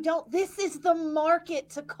if you don't, this is the market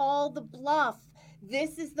to call the bluff.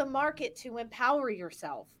 This is the market to empower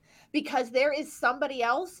yourself, because there is somebody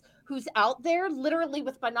else who's out there literally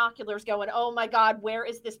with binoculars going, oh my God, where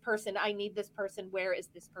is this person? I need this person. Where is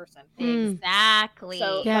this person? Exactly.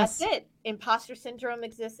 So Yes. that's it. Imposter syndrome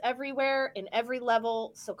exists everywhere, in every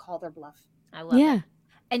level. So call their bluff. I love Yeah. it.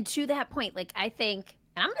 And to that point, like, I think,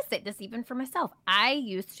 and I'm going to say this even for myself, I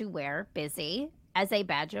used to wear busy as a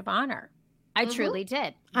badge of honor. I truly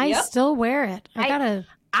did. I Yep. still wear it. I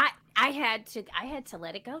had to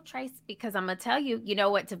let it go, Trace, because I'm going to tell you, you know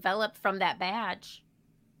what developed from that badge?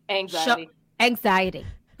 Anxiety. Anxiety.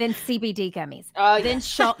 Then CBD gummies. Oh,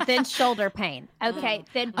 yeah. Then shoulder pain. Okay.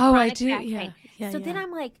 Then Oh, I chronic do. back Yeah. pain. Yeah. So yeah. then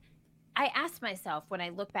I'm like, I asked myself when I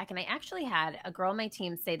look back, and I actually had a girl on my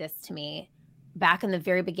team say this to me back in the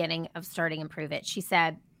very beginning of starting Improve It. She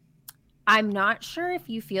said, I'm not sure if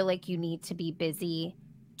you feel like you need to be busy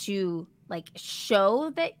to like show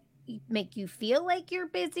that, make you feel like you're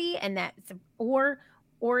busy, and that's, or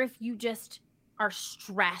if you just are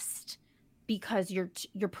stressed because you're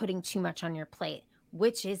putting too much on your plate.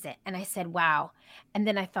 Which is it? And I said, wow. And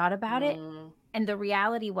then I thought about it. And the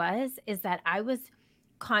reality is that I was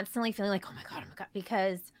constantly feeling like, oh my God,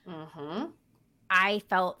 because I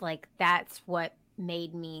felt like that's what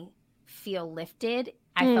made me feel lifted.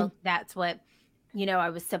 I felt that's what I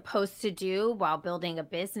was supposed to do while building a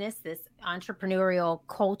business. This entrepreneurial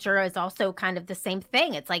culture is also kind of the same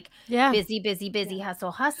thing. It's like busy,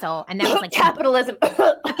 hustle, hustle. And that was like capitalism.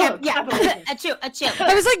 Capitalism. Achoo.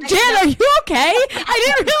 I was like, Jan, are you okay? I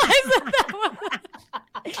didn't realize that was.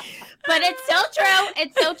 But it's so true.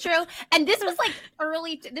 It's so true. And this was like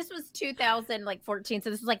this was 2014. So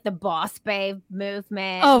this was like the boss babe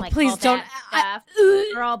movement. Oh, like please don't.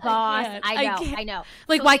 Girl boss. I know.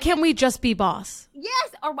 Like, so why can't we just be boss?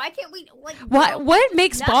 Yes. Or why can't we What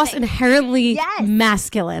makes boss inherently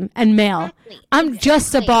masculine and male? Exactly. I'm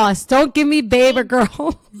just a boss. Don't give me babe or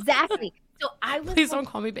girl. Exactly. So I was Please don't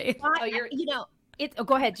call me babe. Go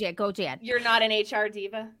ahead, Jan. Go, Jan. You're not an HR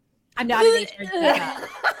diva? I'm not an HR diva.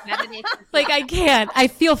 Like, I can't. I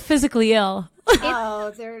feel physically ill.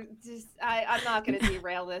 They're just. I'm not going to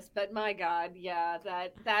derail this, but my God, yeah,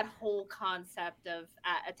 that whole concept of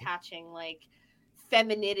attaching like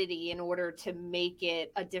femininity in order to make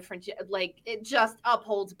it a different, like, it just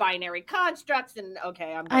upholds binary constructs. And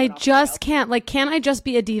okay, I just can't. Like, can't I just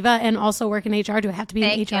be a diva and also work in HR? Do I have to be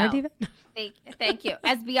an HR diva? Thank you.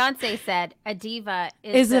 As Beyonce said, a diva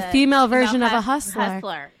is a female version of a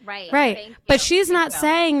hustler. Right. But she's not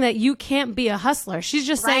saying that you can't be a hustler. She's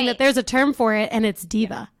just saying that there's a term for it, and it's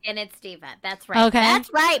diva. And it's diva. That's right. Okay. That's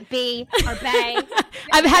right, B or Bay.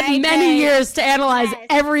 I've had many years to analyze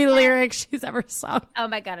every lyric she's ever sung. Oh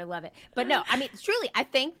my God, I love it. But no, I mean, truly, I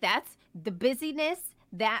think that's the busyness,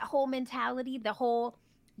 that whole mentality, that whole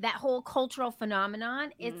cultural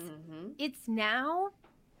phenomenon. It's now.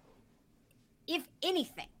 If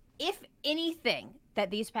anything that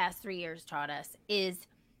these past 3 years taught us is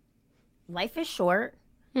life is short.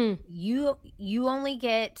 You only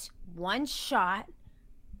get one shot.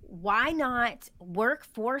 Why not work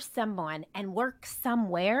for someone and work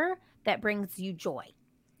somewhere that brings you joy?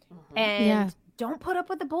 And don't put up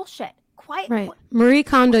with the bullshit. Marie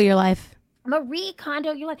Kondo your life. Marie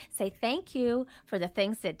Kondo your life. Say thank you for the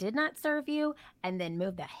things that did not serve you, and then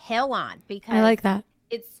move the hell on. Because I like that.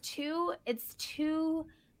 It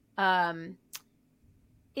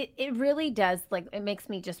really does, like, it makes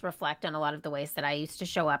me just reflect on a lot of the ways that I used to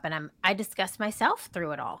show up, and I discuss myself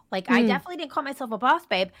through it all. Like, I definitely didn't call myself a boss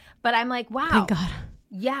babe, but I'm like, wow. Thank God.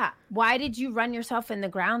 Yeah. Why did you run yourself in the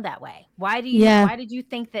ground that way? Why did you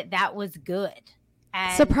think that was good?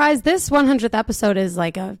 And surprise, this 100th episode is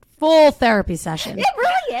like a full therapy session. It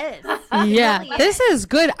really is. This is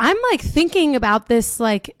good. I'm like thinking about this,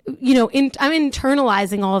 like, I'm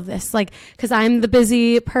internalizing all of this, like, because I'm the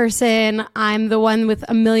busy person. I'm the one with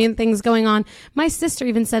a million things going on. My sister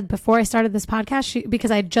even said before I started this podcast,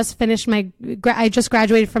 because I just finished I just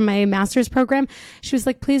graduated from my master's program. She was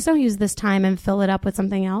like, please don't use this time and fill it up with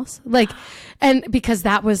something else. Like, and because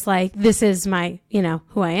that was like, this is my,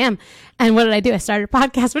 who I am. And what did I do? I started a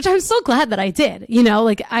podcast, which I'm so glad that I did.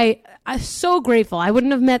 Like, I'm so grateful. I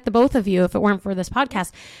wouldn't have met the both of you if it weren't for this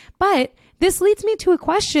podcast. But this leads me to a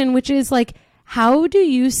question, which is like, how do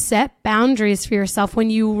you set boundaries for yourself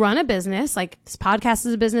when you run a business? Like, this podcast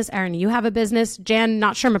is a business. Erin, you have a business. Jan,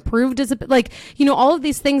 not sure I'm approved is all of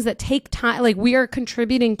these things that take time. Like, we are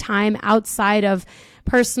contributing time outside of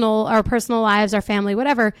our personal lives, our family,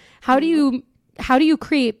 whatever. How do you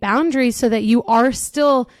create boundaries so that you are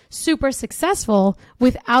still super successful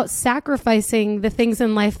without sacrificing the things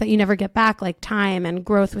in life that you never get back, like time and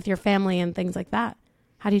growth with your family and things like that?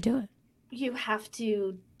 How do you do it? You have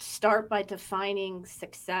to start by defining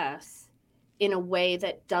success in a way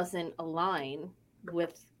that doesn't align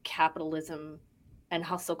with capitalism and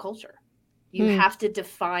hustle culture. You have to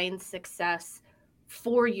define success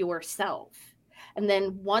for yourself. And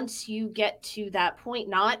then once you get to that point,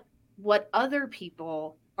 not what other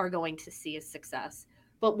people are going to see as success,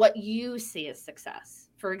 but what you see as success.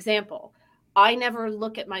 For example, I never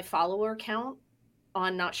look at my follower count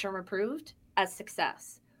on Not Sherm Approved as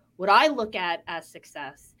success. What I look at as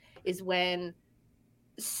success is when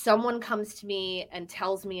someone comes to me and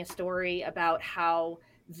tells me a story about how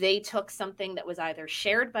they took something that was either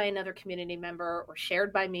shared by another community member or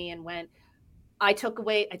shared by me and went, I took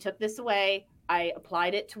this away. I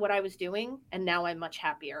applied it to what I was doing, and now I'm much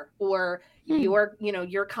happier. Or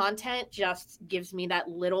your content just gives me that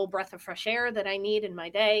little breath of fresh air that I need in my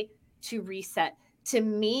day to reset. To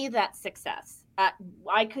me, that's success.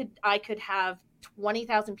 I could have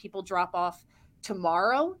 20,000 people drop off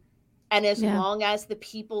tomorrow, and as long as the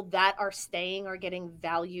people that are staying are getting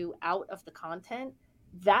value out of the content,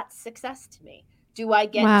 that's success to me. Do I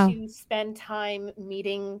get to spend time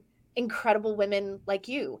meeting incredible women like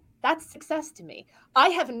you? That's success to me. I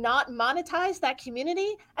have not monetized that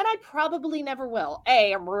community, and I probably never will.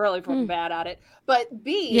 A, I'm really fucking bad at it, but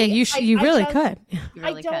B, Yeah, you really could. You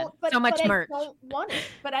really I don't, could. but, So much but merch. I don't want it.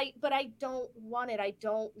 But I don't want it. I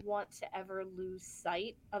don't want to ever lose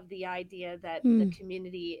sight of the idea that the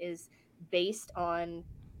community is based on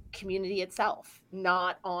community itself,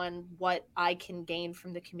 not on what I can gain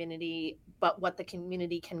from the community, but what the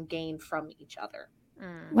community can gain from each other.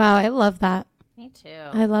 Wow, I love that. Me too.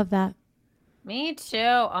 I love that. Me too.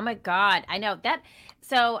 Oh my God. I know that.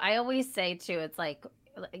 So I always say too, it's like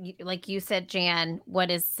you said, Jan, what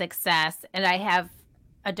is success? And I have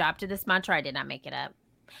adopted this mantra. I did not make it up,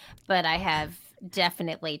 but I have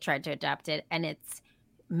definitely tried to adopt it. And it's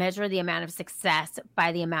measure the amount of success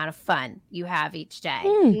by the amount of fun you have each day.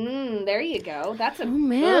 There you go. That's a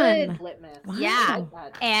man. good litmus. Wow. Yeah. I like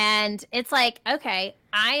that. And it's like, okay,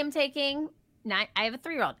 I am taking I have a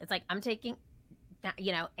 3-year-old. It's like, I'm taking,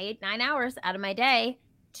 8-9 hours out of my day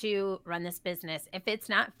to run this business. If it's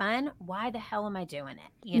not fun, why the hell am I doing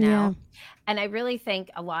it? Yeah. And I really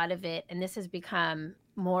think a lot of it, and this has become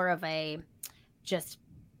more of a just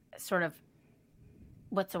sort of,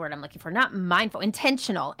 what's the word I'm looking for? Not mindful,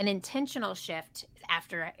 intentional. An intentional shift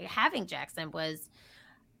after having Jackson was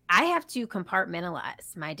I have to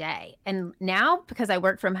compartmentalize my day. And now, because I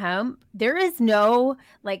work from home, there is no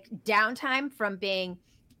like downtime from being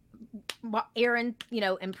Aaron,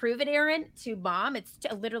 improve it, Aaron, to mom. It's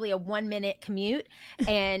literally a 1-minute commute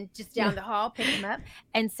and just down the hall, pick him up.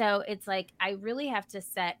 And so it's like, I really have to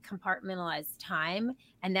set compartmentalized time.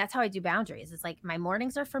 And that's how I do boundaries. It's like my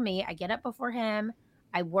mornings are for me. I get up before him,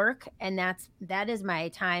 I work, and that is my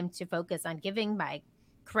time to focus on giving my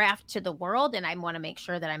craft to the world, and I want to make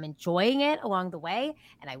sure that I'm enjoying it along the way,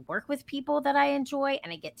 and I work with people that I enjoy,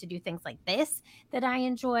 and I get to do things like this that I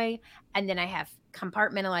enjoy, and then I have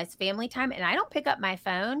compartmentalized family time, and I don't pick up my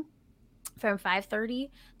phone from 5:30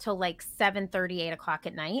 till like 7:30, 8 o'clock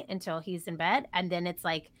at night until he's in bed, and then it's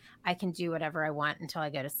like I can do whatever I want until I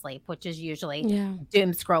go to sleep, which is usually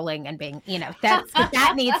doom scrolling and being,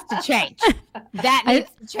 that needs to change. That needs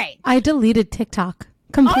to change. I deleted TikTok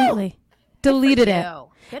completely. Deleted it.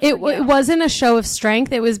 It wasn't a show of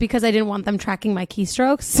strength. It was because I didn't want them tracking my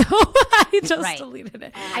keystrokes. So I just deleted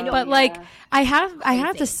it. I know, but I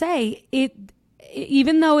have to say it,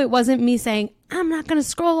 even though it wasn't me saying, I'm not going to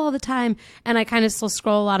scroll all the time. And I kind of still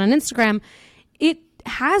scroll a lot on Instagram. It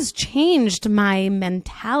has changed my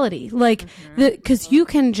mentality. Cause you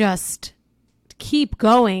can just keep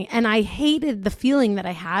going. And I hated the feeling that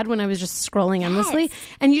I had when I was just scrolling endlessly.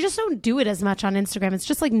 And you just don't do it as much on Instagram. It's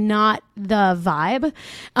just like not the vibe.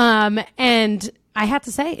 And I have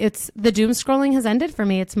to say, it's the doom scrolling has ended for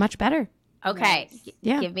me. It's much better. Okay.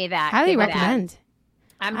 Yeah. Give me that. Highly recommend.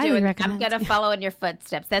 I'm going to follow in your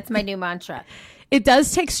footsteps. That's my new mantra. It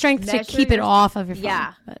does take strength to keep it off of your phone.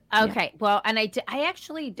 Yeah. But, okay. Well, and I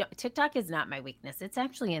actually, TikTok is not my weakness. It's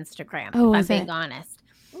actually Instagram, if I'm being honest.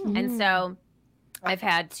 And so I've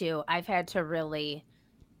had to really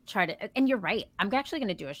try to, and you're right. I'm actually going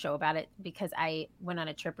to do a show about it because I went on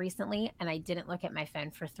a trip recently and I didn't look at my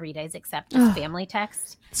phone for 3 days except just family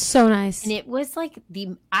text. So nice. And it was like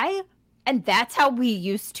and that's how we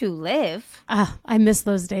used to live. I miss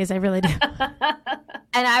those days. I really do.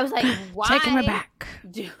 And I was like, why taking her back.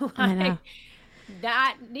 Do I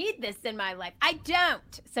not need this in my life? I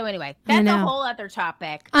don't. So anyway, that's a whole other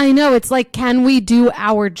topic. I know. It's like, can we do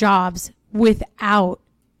our jobs without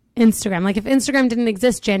Instagram? Like if Instagram didn't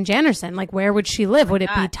exist, Jen Jannerson, like where would she live? Would it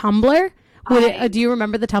be Tumblr? Would it? Do you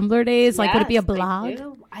remember the Tumblr days? Like, would it be a blog?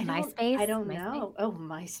 MySpace? I don't know. Oh,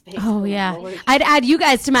 MySpace. Oh, yeah. Lord. I'd add you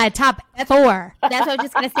guys to my top 4. That's what I was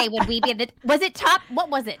just going to say. Would we be was it top? What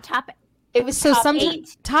was it? Top? It was So top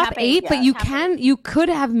 8. Top 8, but you you could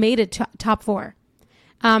have made it top 4.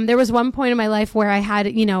 There was one point in my life where I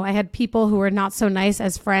had people who were not so nice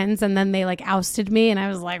as friends, and then they like ousted me, and I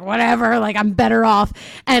was like, whatever, like I'm better off.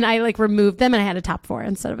 And I like removed them, and I had a top 4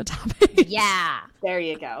 instead of a top 8. Yeah. There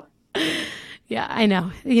you go. Yeah, I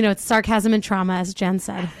know. It's sarcasm and trauma, as Jen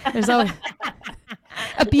said. There's always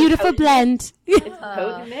a beautiful blend. It's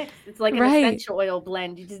potent mix. It's like an essential oil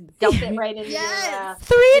blend. You just dump it right in your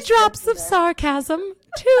 3 drops of sarcasm,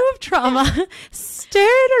 2 of trauma. Stir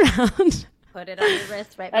it around. Put it on your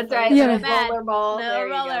wrist right That's before right. you Yeah. go to bed. Roller ball. No There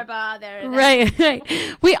you roller go. ball. There. Right.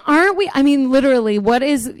 I mean, literally, what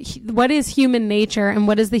is human nature and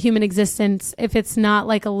what is the human existence if it's not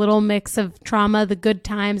like a little mix of trauma, the good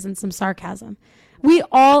times, and some sarcasm?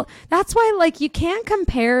 That's why, like, you can't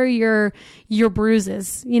compare your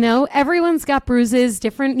bruises, everyone's got bruises,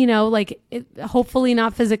 different, hopefully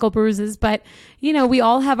not physical bruises, but, we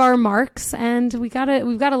all have our marks, and we've got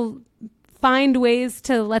to find ways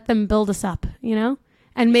to let them build us up, you know,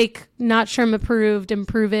 and make Not SHRM Approved,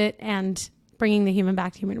 improve it, and bringing the human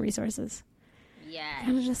back to human resources. Yeah.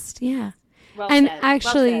 Kind of just, yeah. Well And said.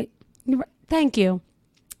 actually, thank you.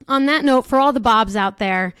 On that note, for all the Bobs out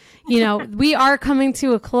there, you know, we are coming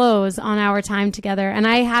to a close on our time together. And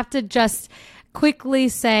I have to just quickly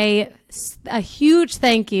say a huge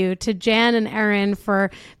thank you to Jan and Erin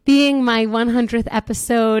for being my 100th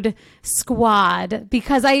episode squad,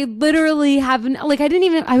 because I literally haven't, like,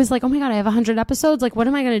 I was like, oh my God, I have 100 episodes. Like, what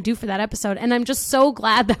am I going to do for that episode? And I'm just so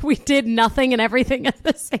glad that we did nothing and everything at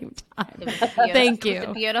the same time. Thank you. It was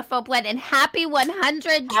a beautiful blend. And happy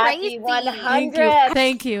 100, Happy Tracy. 100.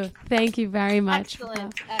 Thank you. Thank you very much.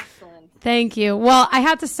 Excellent. Thank you. Well, I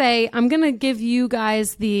have to say, I'm going to give you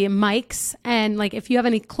guys the mics, and like, if you have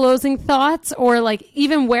any closing thoughts, or like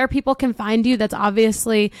even where people can find you, that's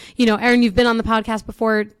obviously, you know, Erin, you've been on the podcast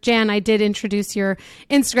before. Jan, I did introduce your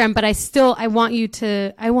Instagram, but I want you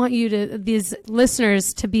to, these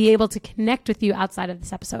listeners to be able to connect with you outside of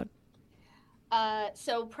this episode.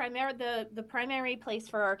 So the primary place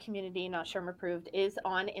for our community, Not SHRM Approved, is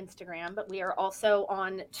on Instagram, but we are also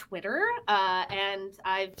on Twitter. And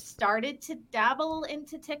I've started to dabble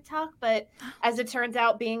into TikTok, but as it turns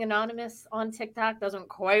out, being anonymous on TikTok doesn't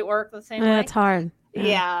quite work the same way. That's hard.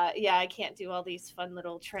 Yeah, I can't do all these fun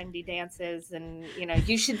little trendy dances, and you know,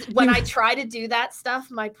 you should. When I try to do that stuff,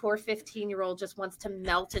 my poor 15-year-old just wants to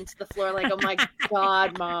melt into the floor, like, oh my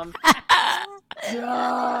God, Mom,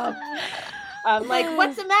 stop. I'm like,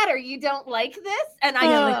 what's the matter? You don't like this? And I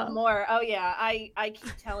get like more. Oh yeah, I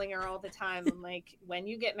keep telling her all the time. I'm like, when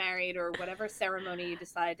you get married, or whatever ceremony you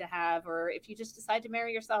decide to have, or if you just decide to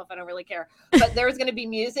marry yourself, I don't really care. But there's going to be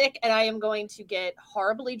music, and I am going to get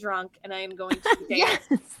horribly drunk, and I am going to dance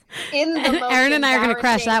in the most Erin and I are going to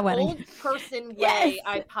crash that wedding. old person way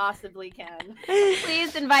I possibly can.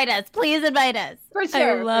 Please invite us. Please invite us. For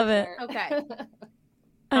sure. I love it. Okay.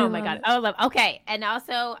 Oh my God. Okay. And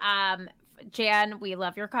also, Jan, we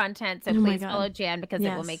love your content, so please follow Jan, because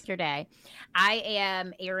it will make your day. I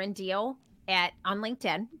am Erin Deal on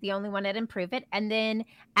LinkedIn, the only one at Improve It, and then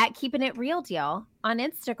at Keeping It Real Deal on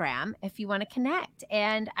Instagram if you want to connect.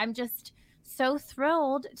 And I'm just so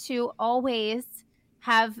thrilled to always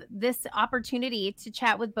have this opportunity to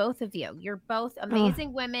chat with both of you. You're both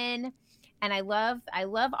amazing women. And I love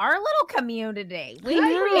our little community. We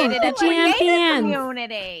created a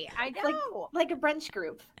community. I know. Like a brunch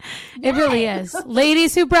group. It really is.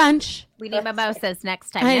 Ladies who brunch. We need mimosas next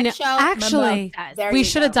time. I know. Next show, Actually, we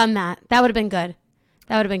should have done that. That would have been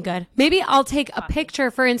good. Maybe I'll take a picture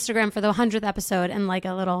for Instagram for the 100th episode, and like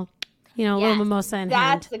a little, you know, a little mimosa in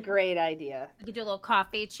hand. That's a great idea. We could do a little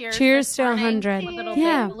coffee. Cheers to 100.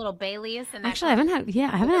 A little Bailey's. And actually, I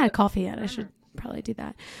haven't had coffee yet. I should probably do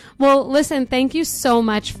that. Well, listen, thank you so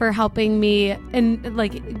much for helping me and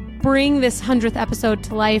like bring this 100th episode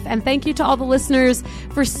to life, and thank you to all the listeners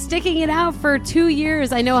for sticking it out for 2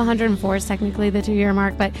 years. I know 104 is technically the 2-year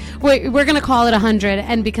mark, but we're gonna call it 100,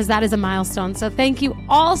 and because that is a milestone. So thank you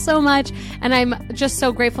all so much, and I'm just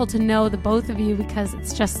so grateful to know the both of you, because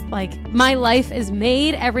it's just like my life is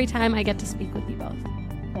made every time I get to speak with you both.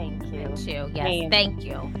 Thank you. Yes, thank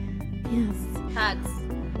you. Yes. Hugs.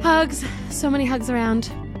 Hugs. So many hugs around.